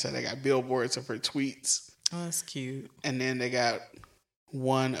 And so they got billboards of her tweets. Oh, that's cute. And then they got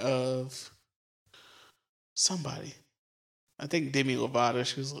one of somebody. I think Demi Lovato.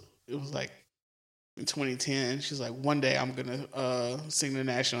 It was like in 2010. She's like, one day I'm gonna sing the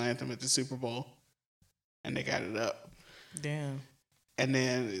national anthem at the Super Bowl. And they got it up. Damn. And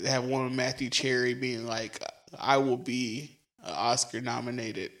then they have one with Matthew Cherry being like, I will be an Oscar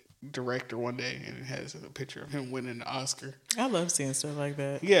nominated director one day. And it has a picture of him winning the Oscar. I love seeing stuff like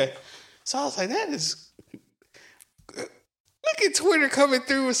that. Yeah. So I was like, that is... Look at Twitter coming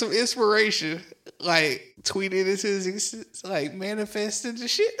through with some inspiration. Like, tweeting into existence, like, manifesting the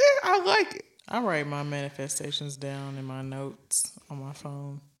shit. I like it. I write my manifestations down in my notes on my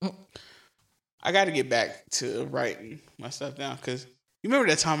phone. I got to get back to writing my stuff down because you remember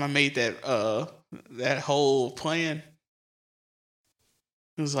that time I made that whole plan?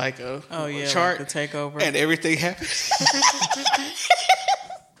 It was like a chart, like the takeover, and everything happened.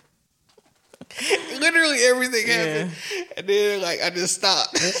 Literally everything happened, and then like I just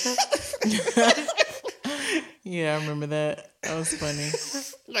stopped. Yeah, I remember that. That was funny.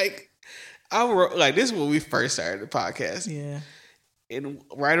 Like I wrote, like this is when we first started the podcast. Yeah. And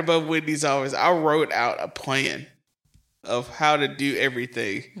right above Wendy's office, I wrote out a plan of how to do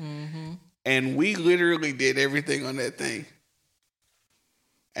everything. Mm-hmm. And we literally did everything on that thing.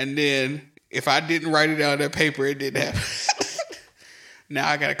 And then if I didn't write it out on that paper, it didn't happen. Now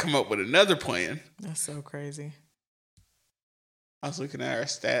I got to come up with another plan. That's so crazy. I was looking at our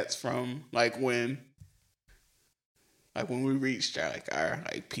stats from like when we reached our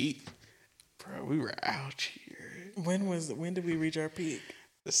peak. Bro, we were out here. When did we reach our peak?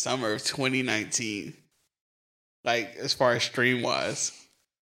 The summer of 2019. Like as far as streams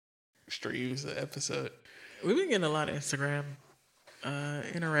the episode. We've been getting a lot of Instagram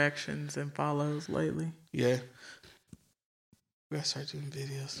interactions and follows lately. Yeah. We gotta start doing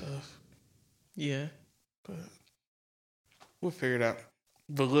video stuff. Yeah. But we'll figure it out.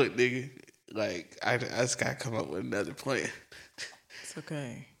 But look, nigga, like I just gotta come up with another plan. It's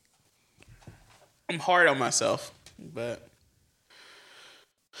okay. I'm hard on myself, but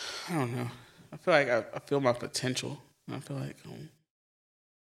I don't know. I feel like I feel my potential. And I feel like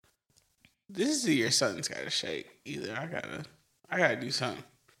this is the year something's gotta shake. Either I gotta do something.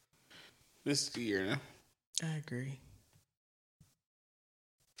 This is the year now. I agree.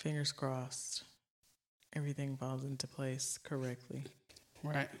 Fingers crossed. Everything falls into place correctly.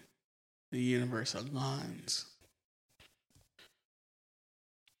 Right. The universe aligns.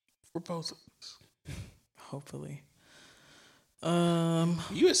 For both of us. Hopefully.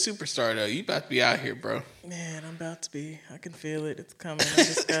 You a superstar though. You about to be out here, bro. Man, I'm about to be. I can feel it. It's coming. I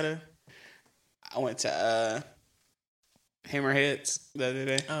just gotta. I went to Hammerheads the other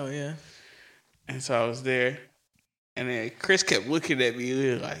day. Oh yeah. And so I was there, and then Chris kept looking at me. He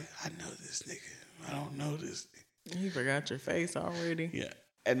was like, "I know this nigga. I don't know this nigga." You forgot your face already. Yeah.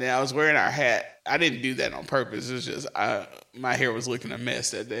 And then I was wearing our hat. I didn't do that on purpose. It was just my hair was looking a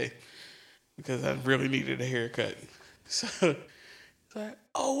mess that day because I really needed a haircut. So it's like,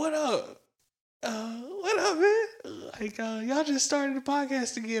 "Oh, what up? What up, man? Like, y'all just started the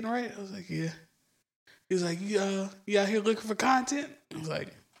podcast again, right?" I was like, "Yeah." He was like, you out here looking for content?" I was like,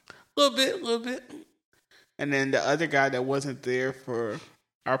 a little bit. And then the other guy that wasn't there for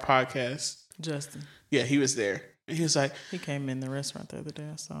our podcast, Justin. Yeah, he was there. And he was like, He came in the restaurant the other day.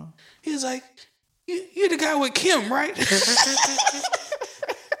 I saw. he was like, you're the guy with Kim, right?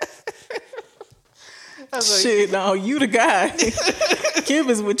 I was like, Shit, no, you the guy. Kim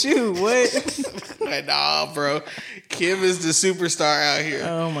is with you. What? like, nah, bro. Kim is the superstar out here.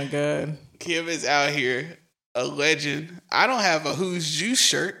 Oh my god. Kim is out here, a legend. I don't have a Who's Juice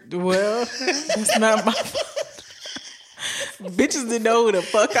shirt. Well, that's not my fault. Bitches didn't know who the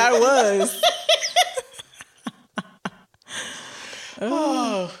fuck I was.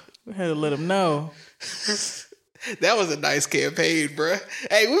 Oh, we had to let them know. That was a nice campaign, bro.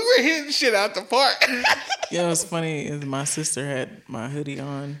 Hey, we were hitting shit out the park. Yeah, what's funny is my sister had my hoodie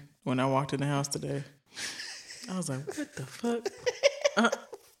on when I walked in the house today. I was like, what the fuck?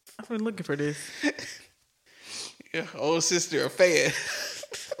 I've been looking for this. Yeah, old sister a fan.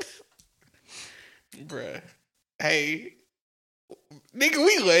 Bruh. Hey, nigga,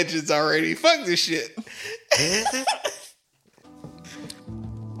 we legends already. Fuck this shit.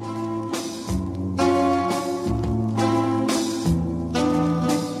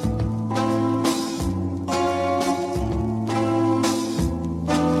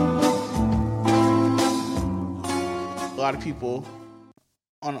 A lot of people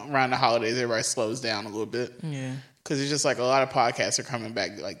around the holidays, everybody slows down a little bit. Yeah. Because it's just like a lot of podcasts are coming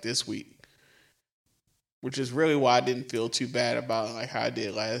back like this week, which is really why I didn't feel too bad about like how I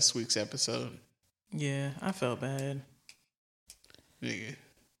did last week's episode. Yeah, I felt bad. Nigga,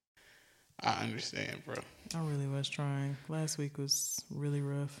 I understand, bro. I really was trying. Last week was really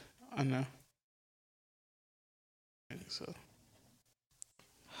rough. I know. I think so.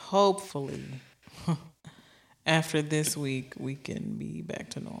 Hopefully, after this week, we can be back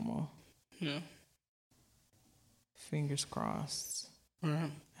to normal. Yeah. Fingers crossed. Right.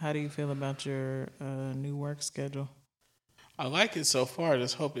 How do you feel about your new work schedule? I like it so far.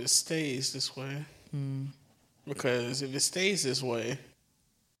 Just hope it stays this way. Because if it stays this way,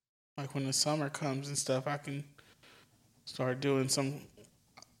 like when the summer comes and stuff, I can start doing some.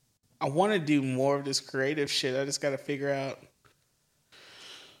 I want to do more of this creative shit. I just got to figure out.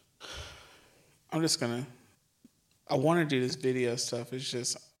 I want to do this video stuff. It's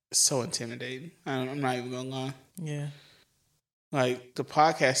just so intimidating. I'm not even going to lie. Yeah. Like, the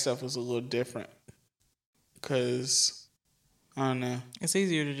podcast stuff was a little different. Because, I don't know. It's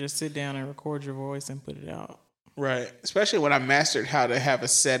easier to just sit down and record your voice and put it out. Right. Especially when I mastered how to have a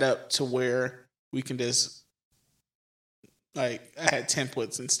setup to where we can just, like, I had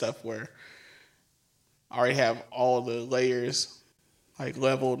templates and stuff where I already have all the layers, like,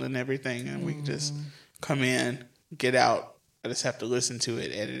 leveled and everything. And we can just come in, get out. I just have to listen to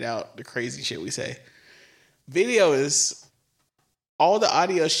it, edit out the crazy shit we say. Video is all the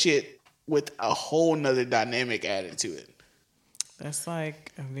audio shit with a whole nother dynamic added to it. That's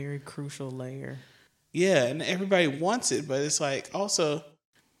like a very crucial layer. Yeah, and everybody wants it, but it's like also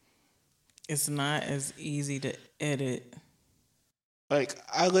It's not as easy to edit. like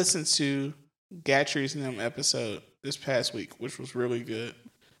I listened to Gatry's and them episode this past week, which was really good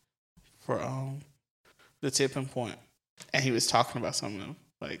for the tipping point. And he was talking about some of them,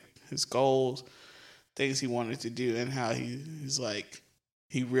 like his goals, things he wanted to do, and how he's like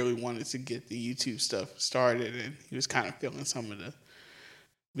he really wanted to get the YouTube stuff started, and he was kind of feeling some of the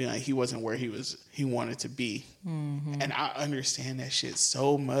being like he wasn't where he wanted to be. And I understand that shit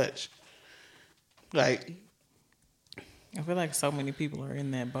so much. Like, I feel like so many people are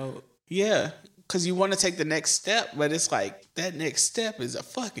in that boat. yeah, because you want to take the next step, but it's like that next step is a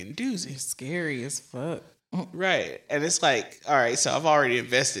fucking doozy. It's scary as fuck. Right. And it's like, all right, so I've already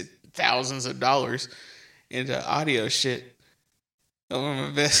invested thousands of dollars into audio shit. I'm going to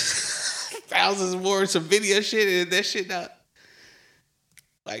invest thousands more in some video shit, and that shit not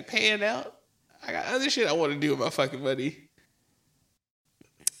like paying out. I got other shit I want to do with my fucking money.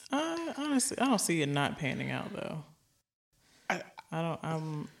 Honestly, I don't see it not panning out though.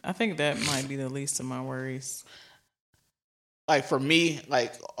 I think that might be the least of my worries. like for me,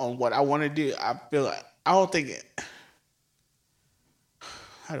 like on what I want to do, I feel like I don't think it.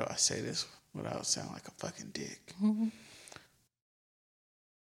 How do I say this without sounding like a fucking dick? Mm-hmm.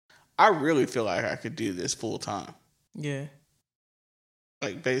 I really feel like I could do this full time. Yeah.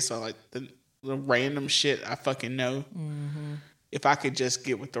 Like based on like the random shit I fucking know. Mm-hmm. If I could just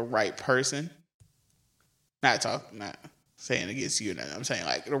get with the right person, not saying against you, I'm saying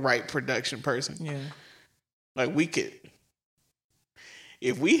like the right production person. Yeah. Like we could,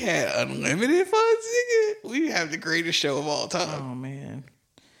 if we had unlimited funds, nigga, we'd have the greatest show of all time. Oh man.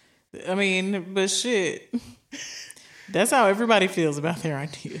 I mean, but shit. That's how everybody feels about their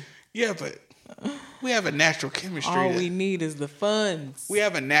idea. Yeah, but we have a natural chemistry. All we need is the funds. We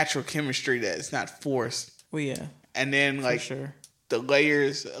have a natural chemistry that's not forced. Well, yeah. And then like the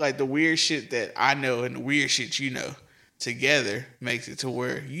layers, like the weird shit that I know and the weird shit you know together makes it to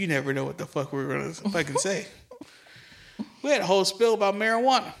where you never know what the fuck we're gonna fucking say. We had a whole spill about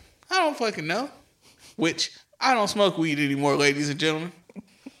marijuana. I don't fucking know. Which I don't smoke weed anymore, ladies and gentlemen.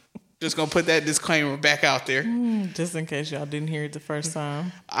 Just gonna put that disclaimer back out there. Just in case y'all didn't hear it the first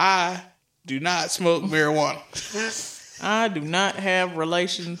time. I do not smoke marijuana. I do not have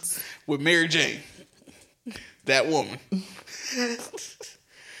relations with Mary Jane. That woman.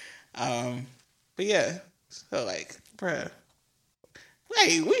 But yeah. So like, bruh.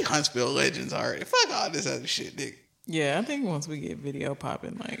 Hey, we Huntsville legends already. Fuck all this other shit, nigga. Yeah, I think once we get video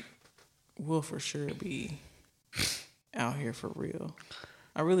popping, like, we'll for sure be out here for real.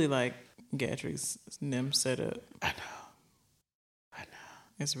 I really like Gatric's NIM setup. I know.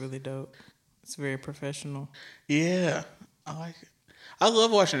 It's really dope. It's very professional. Yeah, I like it. I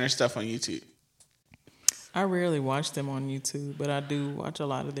love watching their stuff on YouTube. I rarely watch them on YouTube, but I do watch a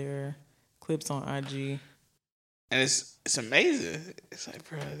lot of their clips on IG. And it's amazing. It's like,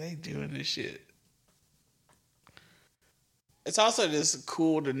 bro, they doing this shit. It's also just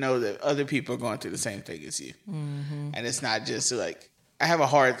cool to know that other people are going through the same thing as you. Mm-hmm. And it's not just like, I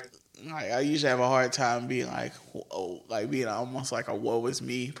usually have a hard time being like, being almost like a woe is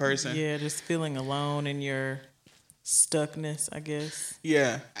me person. Yeah, just feeling alone in your stuckness, I guess.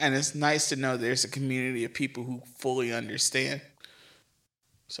 Yeah, and it's nice to know there's a community of people who fully understand.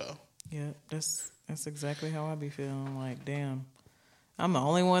 So. Yeah, that's exactly how I be feeling. Like, damn, I'm the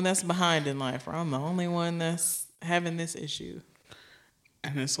only one that's behind in life, or I'm the only one that's having this issue.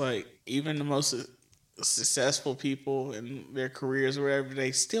 And it's like, even the most successful people in their careers or whatever,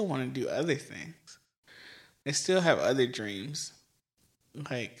 they still want to do other things. They still have other dreams.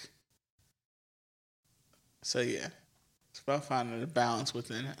 Like, so yeah, it's about finding a balance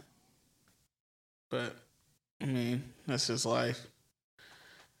within it. But, I mean, that's just life.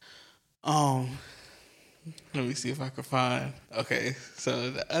 Let me see if I can find. Okay,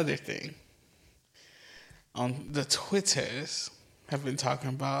 so the other thing on the Twitters have been talking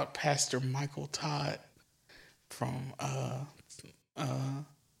about Pastor Michael Todd from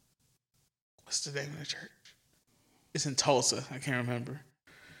what's the name of the church? It's in Tulsa. I can't remember.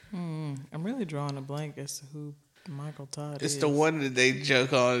 I'm really drawing a blank as to who Michael Todd is. It's the one that they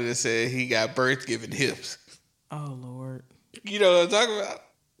joke on that said he got birth giving hips. Oh Lord. You know what I'm talking about?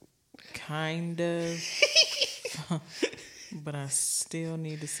 Kind of. But I still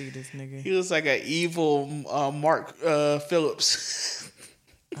need to see this nigga. He looks like an evil Mark Phillips.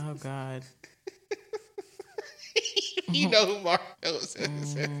 Oh God. You know who Mark Phillips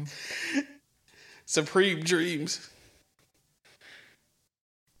is. Supreme Dreams.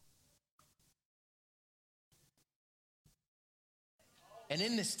 And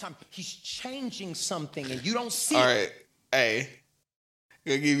in this time, he's changing something, and you don't see All it. right. Hey,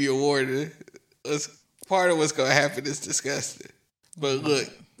 gonna give you a warning. Part of what's gonna happen is disgusting. But look,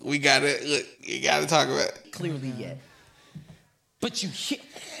 you gotta talk about it. Clearly yet. But you hear.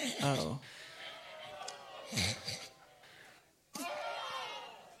 Oh.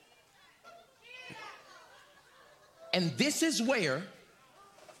 And this is where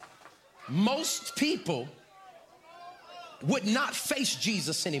most people would not face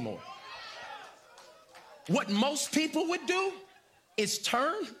Jesus anymore. What most people would do is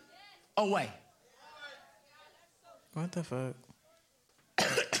turn away. What the fuck?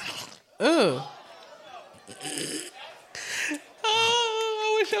 Ugh. Oh,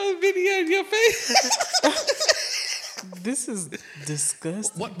 I wish I was video in your face. This is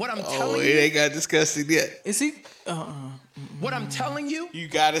disgusting. What I'm telling you. It ain't got disgusting yet. Is he? What I'm telling you. You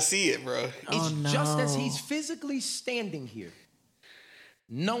gotta see it, bro. It's just as he's physically standing here,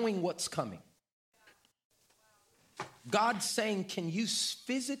 knowing what's coming. God's saying, can you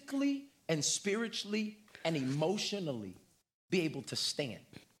physically and spiritually and emotionally be able to stand?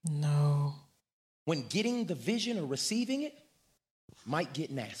 No. When getting the vision or receiving it might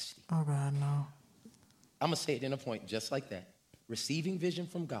get nasty. Oh, God, no. I'm going to say it in a point just like that. Receiving vision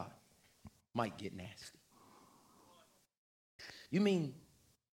from God might get nasty. You mean,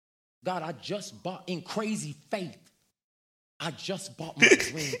 God, I just bought, in crazy faith, I just bought my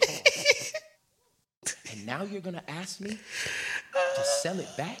dream car. And now you're going to ask me to sell it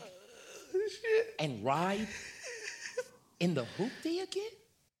back and ride in the hoopty again?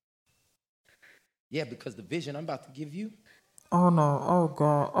 Yeah, because the vision I'm about to give you, Oh, no. Oh,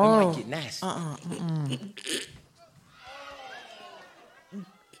 God. it Oh. might get nasty.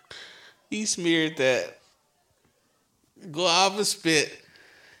 He smeared that guava spit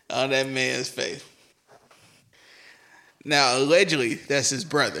on that man's face. Now, allegedly, that's his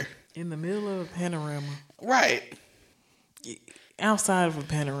brother. In the middle of a panorama. Right. Outside of a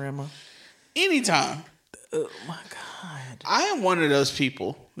panorama. Anytime. Oh, my God. I am one of those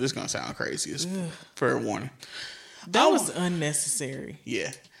people. This is going to sound crazy for a warning. That was unnecessary.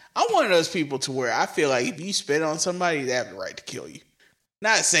 Yeah. I'm one of those people to where I feel like if you spit on somebody, they have the right to kill you.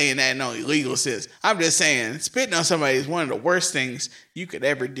 Not saying that in no illegal sense. I'm just saying spitting on somebody is one of the worst things you could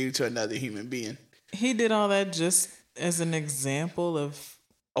ever do to another human being. He did all that just as an example of...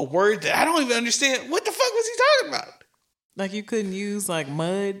 A word that I don't even understand. What the fuck was he talking about? Like you couldn't use like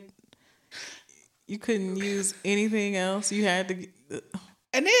mud. You couldn't use anything else. You had to...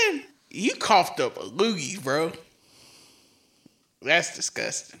 And then you coughed up a loogie, bro. That's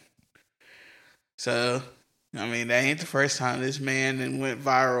disgusting. So, I mean, that ain't the first time this man then went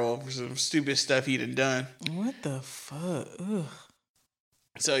viral for some stupid stuff he done. What the fuck? Ugh.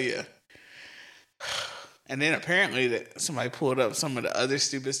 So, yeah. And then apparently that somebody pulled up some of the other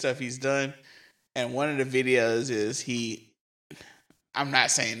stupid stuff he's done. And one of the videos is I'm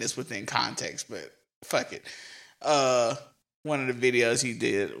not saying this within context, but fuck it. One of the videos he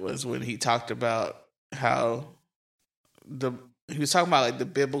did was when he talked about how he was talking about like the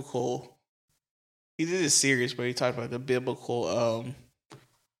biblical. He did a series where he talked about the biblical.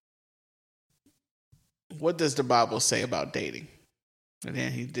 What does the Bible say about dating? And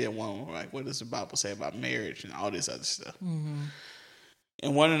then he did one where like, what does the Bible say about marriage and all this other stuff? Mm-hmm.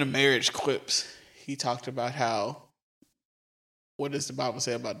 In one of the marriage clips, he talked about how, what does the Bible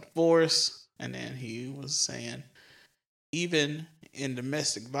say about divorce? And then he was saying, even in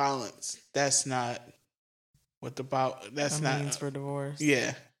domestic violence, that's not what the Bible, that's not means for divorce.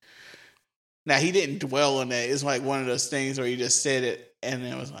 Yeah. Now he didn't dwell on that. It's like one of those things where he just said it and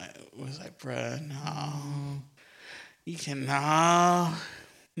it was like, bruh, no. You can, no.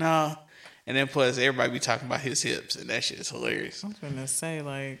 And then plus everybody be talking about his hips and that shit is hilarious. I'm gonna say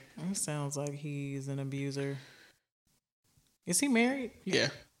like, it sounds like he's an abuser. Is he married? Yeah.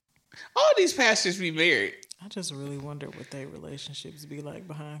 All these pastors be married. I just really wonder what their relationships be like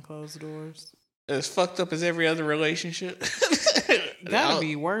behind closed doors. As fucked up as every other relationship. Gotta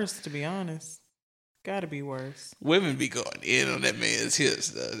be worse, to be honest. Gotta be worse. Women be going in on that man's hips,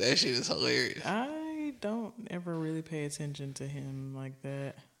 though. That shit is hilarious. I don't ever really pay attention to him like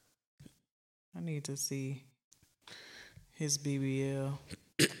that. I need to see his BBL.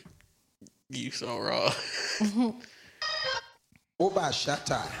 You so raw. Oba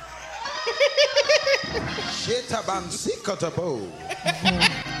Shata. Sheta Bansikotabo.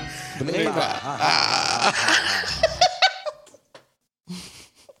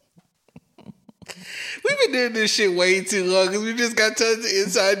 We've been doing this shit way too long because we just got tons of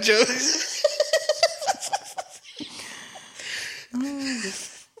inside jokes.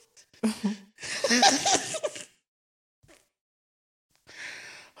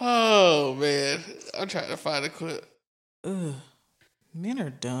 Oh man, I'm trying to find a clip. Ugh, men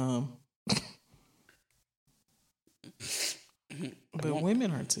are dumb, but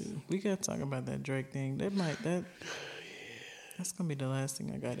women are too. We gotta talk about that Drake thing. That's gonna be the last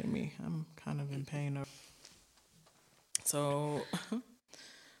thing I got in me. I'm kind of in pain. So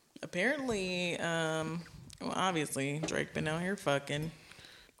apparently, well, obviously Drake been out here fucking.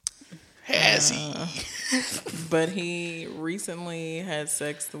 Has he? But he recently had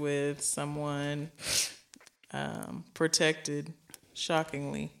sex with someone protected,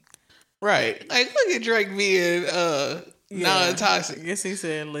 shockingly. Right. Like, look at Drake being non-toxic. I guess he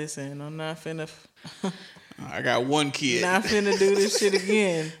said, listen, I'm not finna... I got one kid. Not finna do this shit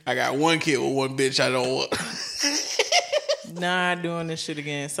again. I got one kid with one bitch I don't want. Not doing this shit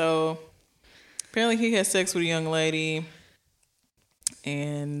again. So, apparently he had sex with a young lady.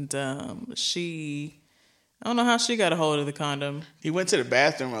 And she, I don't know how she got a hold of the condom. He went to the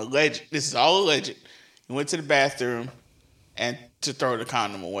bathroom, alleged. This is all alleged. He went to the bathroom and to throw the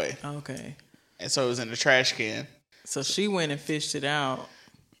condom away. Okay. And so it was in the trash can. So she went and fished it out.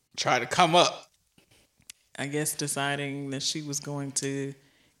 Tried to come up. I guess, deciding that she was going to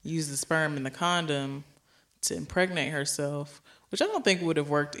use the sperm in the condom to impregnate herself, which I don't think would have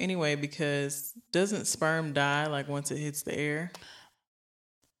worked anyway, because doesn't sperm die like once it hits the air?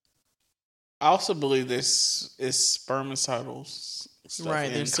 I also believe this is spermicidal stuff Right,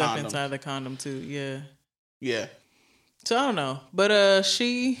 in there's stuff condoms. inside the condom too. Yeah. Yeah. So I don't know, but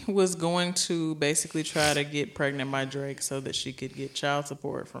she was going to basically try to get pregnant by Drake so that she could get child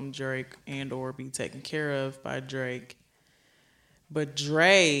support from Drake and or be taken care of by Drake. But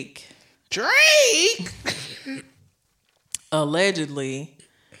Drake allegedly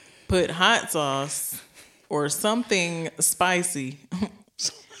put hot sauce or something spicy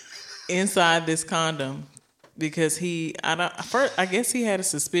inside this condom because I guess he had a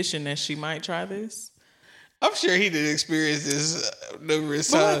suspicion that she might try this. I'm sure he did experience this numerous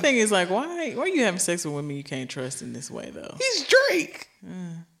But times. my thing is like, why are you having sex with women you can't trust in this way though? He's Drake.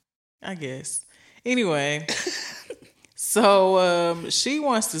 I guess. Anyway, so she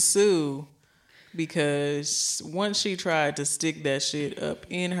wants to sue because once she tried to stick that shit up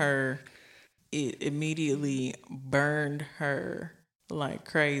in her, it immediately burned her like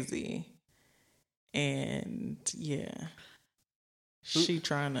crazy. And yeah, she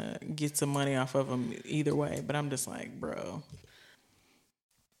trying to get some money off of him either way. But I'm just like, bro.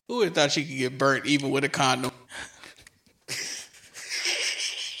 Who would have thought she could get burnt even with a condom?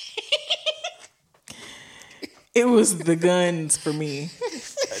 It was the guns for me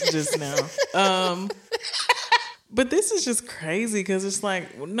just now. But this is just crazy because it's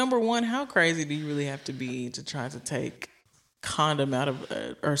like, number one, how crazy do you really have to be to try to take condom out of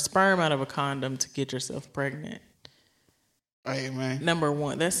or sperm out of a condom to get yourself pregnant? Hey, man. Number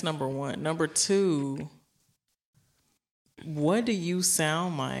one. That's number one. Number two, what do you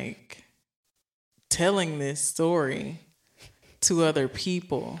sound like telling this story to other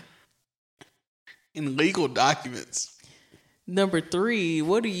people? In legal documents. Number three,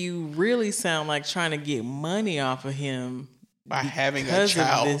 what do you really sound like trying to get money off of him? By having a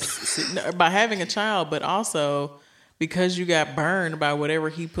child. By having a child, but also because you got burned by whatever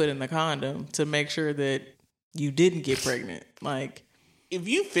he put in the condom to make sure that you didn't get pregnant. Like, if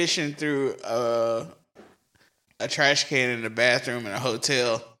you fishing through a trash can in the bathroom in a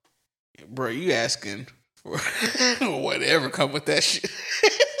hotel, bro, you asking for whatever come with that shit.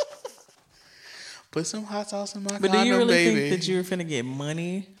 Put some hot sauce in my condom, but do you really baby. think that you're finna get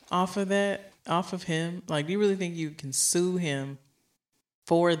money off of that, off of him? Like, do you really think you can sue him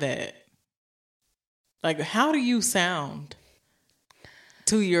for that? Like, how do you sound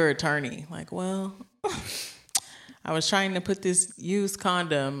to your attorney? Like, well, I was trying to put this used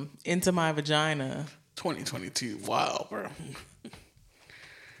condom into my vagina. 2022, wow, bro.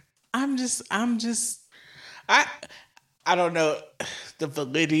 I'm just. I don't know the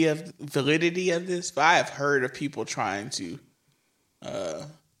validity of this, but I have heard of people trying to.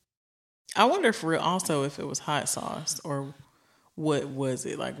 I wonder if it was hot sauce or what was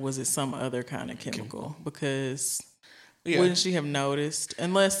it? Like, was it some other kind of chemical? Because wouldn't she have noticed?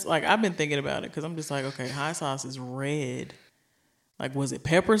 Unless, like, I've been thinking about it because I'm just like, okay, hot sauce is red. Like, was it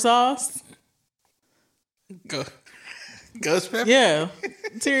pepper sauce? Ghost pepper? Yeah.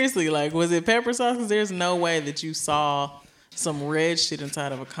 Seriously, like, was it pepper sauce? Because there's no way that you saw some red shit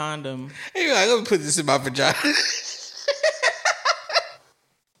inside of a condom. Hey, you're like, let me put this in my vagina.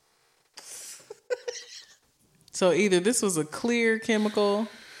 So either this was a clear chemical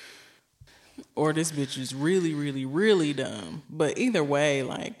or this bitch is really, really, really dumb. But either way,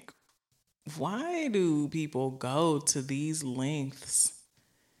 like, why do people go to these lengths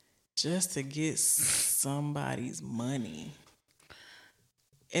just to get somebody's money?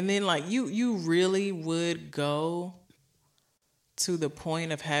 And then, like, you really would go to the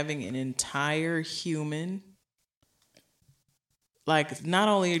point of having an entire human. Like, not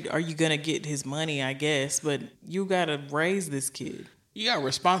only are you going to get his money, I guess, but you got to raise this kid. You got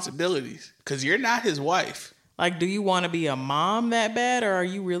responsibilities because you're not his wife. Like, do you want to be a mom that bad or are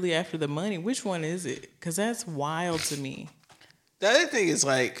you really after the money? Which one is it? Because that's wild to me. The other thing is,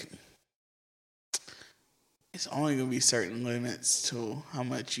 like, it's only going to be certain limits to how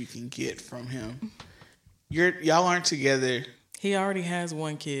much you can get from him. Y'all aren't together. He already has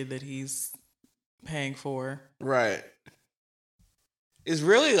one kid that he's paying for. Right. It's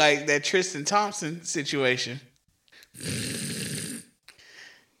really like that Tristan Thompson situation.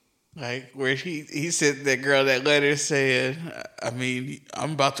 Like, where he sent that girl that letter saying, I mean,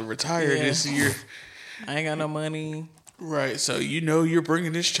 I'm about to retire this year. I ain't got no money. Right. So, you're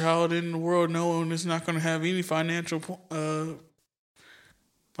bringing this child in the world knowing it's not going to have any financials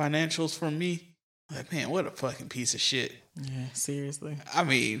from me. Like, man, what a fucking piece of shit. Yeah, seriously. I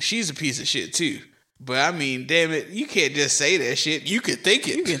mean, she's a piece of shit too. But I mean, damn it, you can't just say that shit. You can think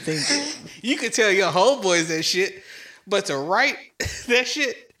it. You can think it. You can tell your homeboys that shit. But to write that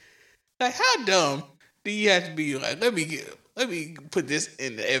shit, like how dumb do you have to be? Like, let me put this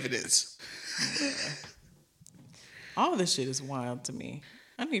into evidence. All this shit is wild to me.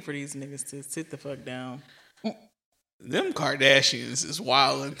 I need for these niggas to sit the fuck down. Them Kardashians is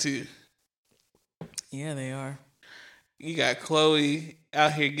wilding too. Yeah, they are. You got Khloe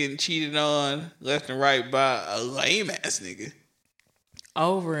out here getting cheated on left and right by a lame ass nigga.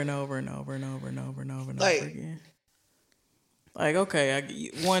 Over and over and over and over and over and over and Like- over again. Like,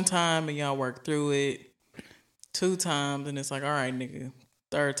 okay, one time and y'all work through it. 2 times and it's like, all right, nigga.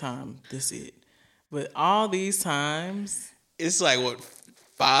 3rd time, this it. But all these times, It's like what,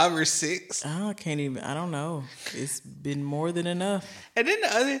 5 or 6? I can't even. I don't know. It's been more than enough. And then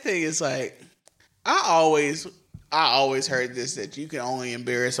the other thing is like, I always heard this, that you can only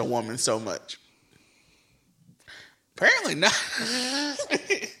embarrass a woman so much. Apparently not.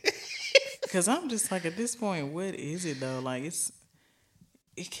 Because I'm just like, at this point, what is it though? Like,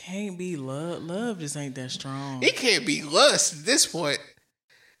 it can't be love. Love just ain't that strong. It can't be lust at this point.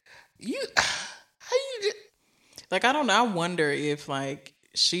 Like, I don't know. I wonder if like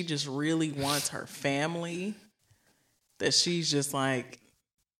she just really wants her family. That she's just like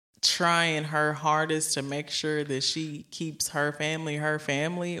trying her hardest to make sure that she keeps her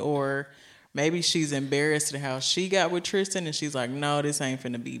family, or maybe she's embarrassed at how she got with Tristan and she's like, no, this ain't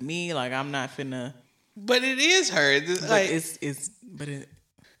finna be me. Like, I'm not finna. But it is her.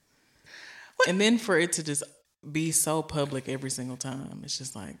 And then for it to just be so public every single time, it's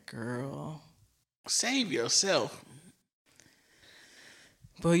just like, girl, save yourself.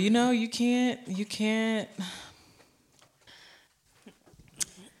 But you know, you can't.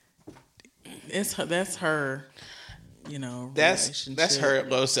 That's her, you know. That's relationship. her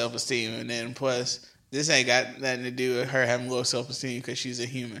low self-esteem, and then plus this ain't got nothing to do with her having low self-esteem because she's a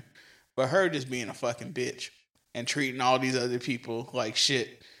human, but her just being a fucking bitch and treating all these other people like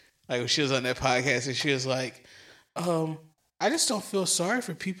shit. Like when she was on that podcast and she was like, I just don't feel sorry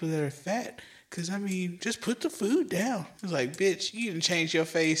for people that are fat because I mean, just put the food down. It's like, bitch, you didn't change your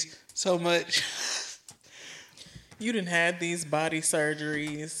face so much. You done had these body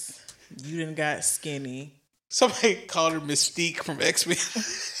surgeries. You done got skinny. Somebody called her Mystique from X-Men.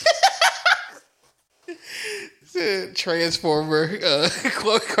 Transformer,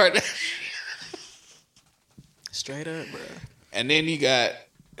 Khloe Kardashian. Straight up, bro. And then you got...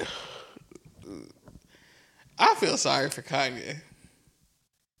 I feel sorry for Kanye.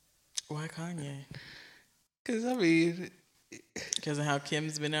 Why Kanye? Because, I mean... Because of how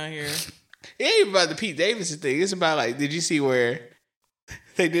Kim's been out here? It ain't about the Pete Davidson thing. It's about, like, did you see where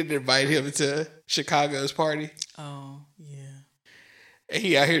they didn't invite him to Chicago's party? Oh, yeah. And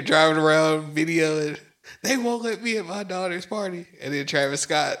he out here driving around videoing, they won't let me at my daughter's party. And then Travis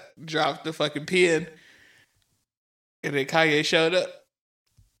Scott dropped the fucking pin. And then Kanye showed up.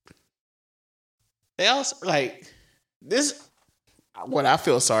 They also, like, this, what I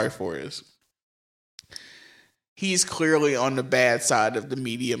feel sorry for is, he's clearly on the bad side of the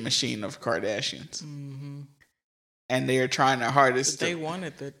media machine of Kardashians. Mm-hmm. And they are trying their hardest. But they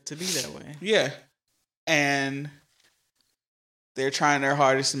wanted it to be that way. Yeah. And they're trying their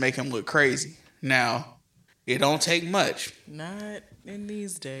hardest to make him look crazy. Now, it don't take much. Not in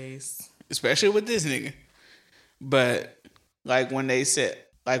these days. Especially with this nigga. But, like, when they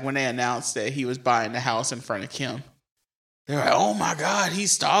announced that he was buying the house in front of Kim, they're like, oh my God,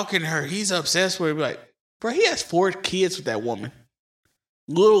 he's stalking her. He's obsessed with her. Like, bro, he has 4 kids with that woman.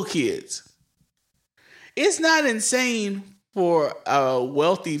 Little kids. It's not insane for a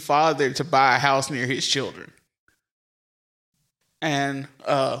wealthy father to buy a house near his children. And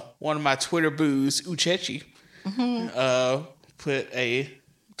one of my Twitter boos, Uchechi, put a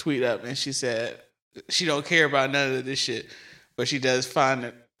tweet up and she said she don't care about none of this shit, but she does find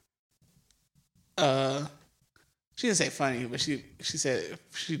it. She didn't say funny, but she said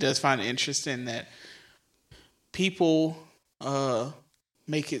she does find it interesting that people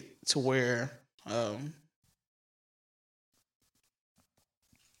make it to where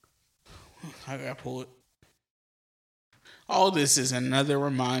I gotta pull it. All this is another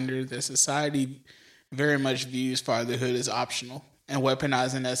reminder that society very much views fatherhood as optional, and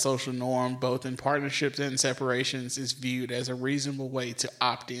weaponizing that social norm, both in partnerships and separations, is viewed as a reasonable way to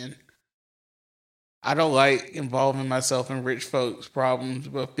opt in. I don't like involving myself in rich folks' problems,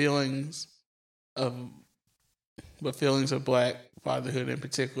 but feelings of Black fatherhood in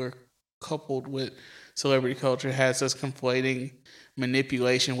particular, coupled with celebrity culture, has us conflating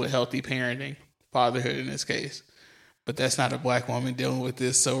manipulation with healthy parenting, fatherhood in this case. But that's not a black woman dealing with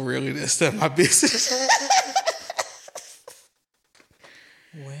this, so really that's not my business.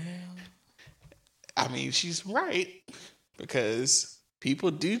 Well, I mean, she's right. Because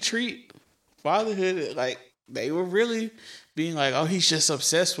people do treat fatherhood like they were really being like, oh, he's just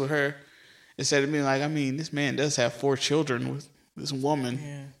obsessed with her. Instead of being like, I mean, this man does have 4 children with this woman.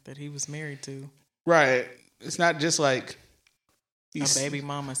 yeah, that he was married to. Right. It's not just like A baby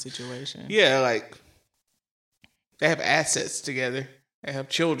mama situation. Yeah, like they have assets together. They have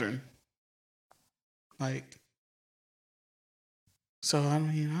children. Like, so I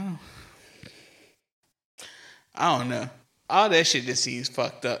mean, I don't know. All that shit just seems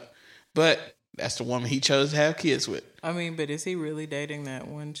fucked up. But that's the woman he chose to have kids with. I mean, but is he really dating that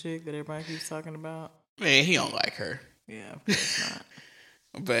one chick that everybody keeps talking about? Man, he don't like her. Yeah, of course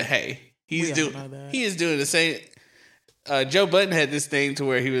not. But hey, he is doing the same. Joe Budden had this thing to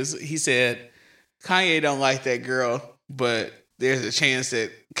where he said Kanye don't like that girl, but there's a chance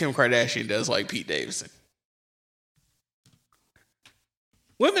that Kim Kardashian does like Pete Davidson.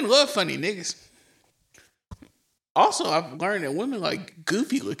 Women love funny niggas. Also, I've learned that women like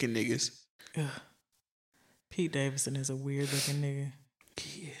goofy looking niggas. Ugh. Pete Davidson is a weird looking nigga.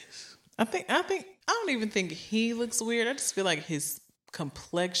 He is. I don't even think he looks weird. I just feel like his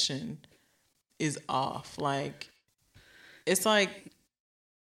complexion is off. Like it's like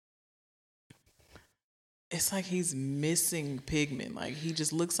he's missing pigment. Like he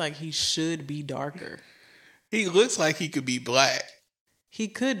just looks like he should be darker. He looks like he could be black. He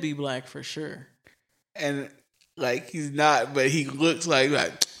could be black for sure. And like he's not, but he looks like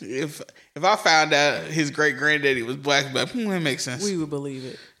if I found out his great granddaddy was black, but that makes sense. We would believe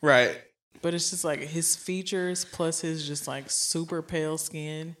it. Right. But it's just like his features plus his just like super pale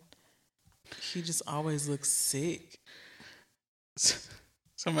skin. He just always looks sick.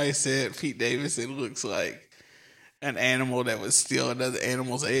 Somebody said Pete Davidson looks like an animal that would steal another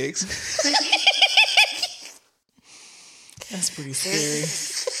animal's eggs. That's pretty scary.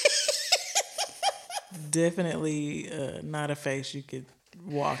 Definitely not a face you could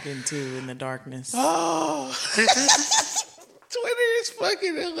walk into in the darkness. Oh, Twitter is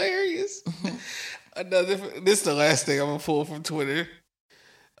fucking hilarious. This is the last thing I'm gonna pull from Twitter.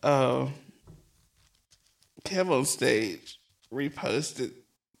 Kev on Stage reposted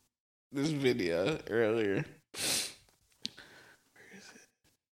this video earlier. Where is it?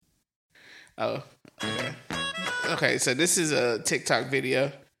 Oh, okay. Okay, so this is a TikTok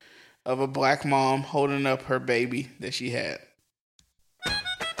video of a black mom holding up her baby that she had.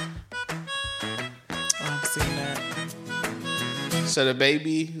 I've seen that. So the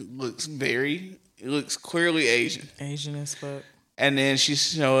baby looks clearly Asian. Asian as fuck. And then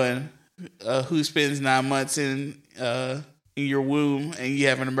she's showing who spends 9 months in your womb and you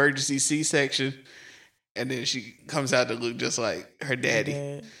have an emergency C-section. And then she comes out to look just like her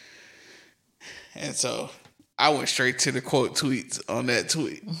daddy. And so I went straight to the quote tweets on that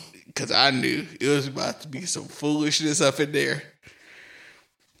tweet because I knew it was about to be some foolishness up in there.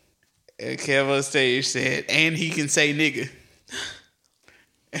 And Kev on Stage said, and he can say nigga.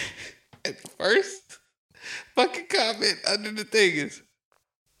 At the first fucking comment under the thing is,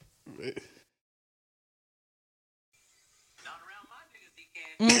 not around my niggas he can.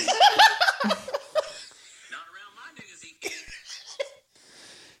 Not around my niggas he can.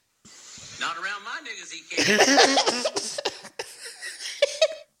 Not around my niggas he can.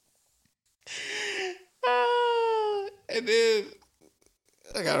 And then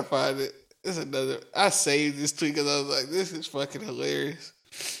I gotta find it. It's another. I saved this tweet because I was like, this is fucking hilarious.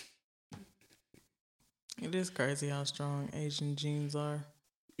 It is crazy how strong Asian genes are.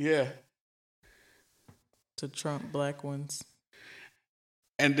 Yeah. To trump black ones.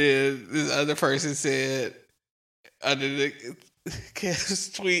 And then this other person said under the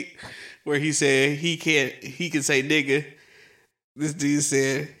Kev's tweet where he said he can say nigga. This dude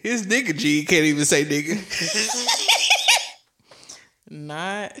said his nigga G can't even say nigga.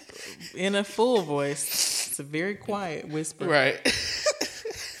 Not in a full voice. It's a very quiet whisper. Right.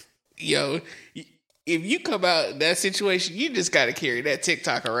 Yo, if you come out in that situation, you just got to carry that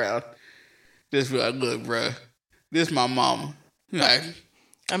TikTok around. Just be like, look, bro, this my mama. Like,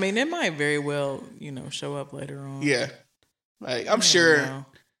 I mean, it might very well, show up later on. Yeah. Like, I'm sure.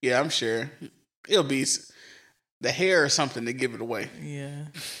 Yeah, I'm sure. It'll be the hair or something to give it away. Yeah.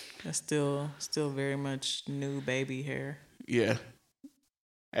 That's still very much new baby hair. Yeah.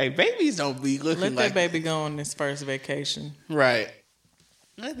 Hey, babies don't be looking like... Let that baby go on this first vacation. Right.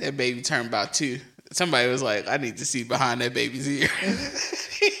 Let that baby turn about 2. Somebody was like, I need to see behind that baby's ear.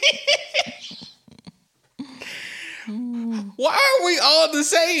 Why are we all the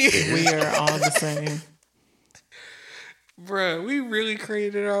same? We are all the same. Bruh, we really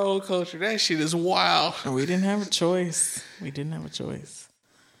created our own culture. That shit is wild. We didn't have a choice.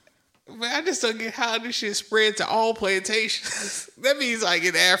 Man, I just don't get how this shit spread to all plantations. That means like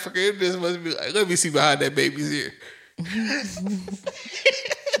in Africa, it just must be like, let me see behind that baby's ear.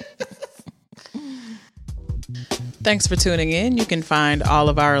 Thanks for tuning in. You can find all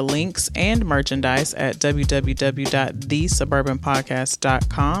of our links and merchandise at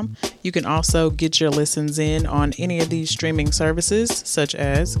www.thesuburbanpodcast.com. You can also get your listens in on any of these streaming services such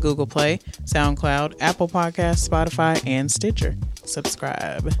as Google Play, SoundCloud, Apple Podcasts, Spotify, and Stitcher.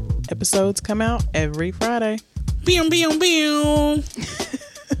 Subscribe. Episodes come out every Friday. Boom, boom, boom.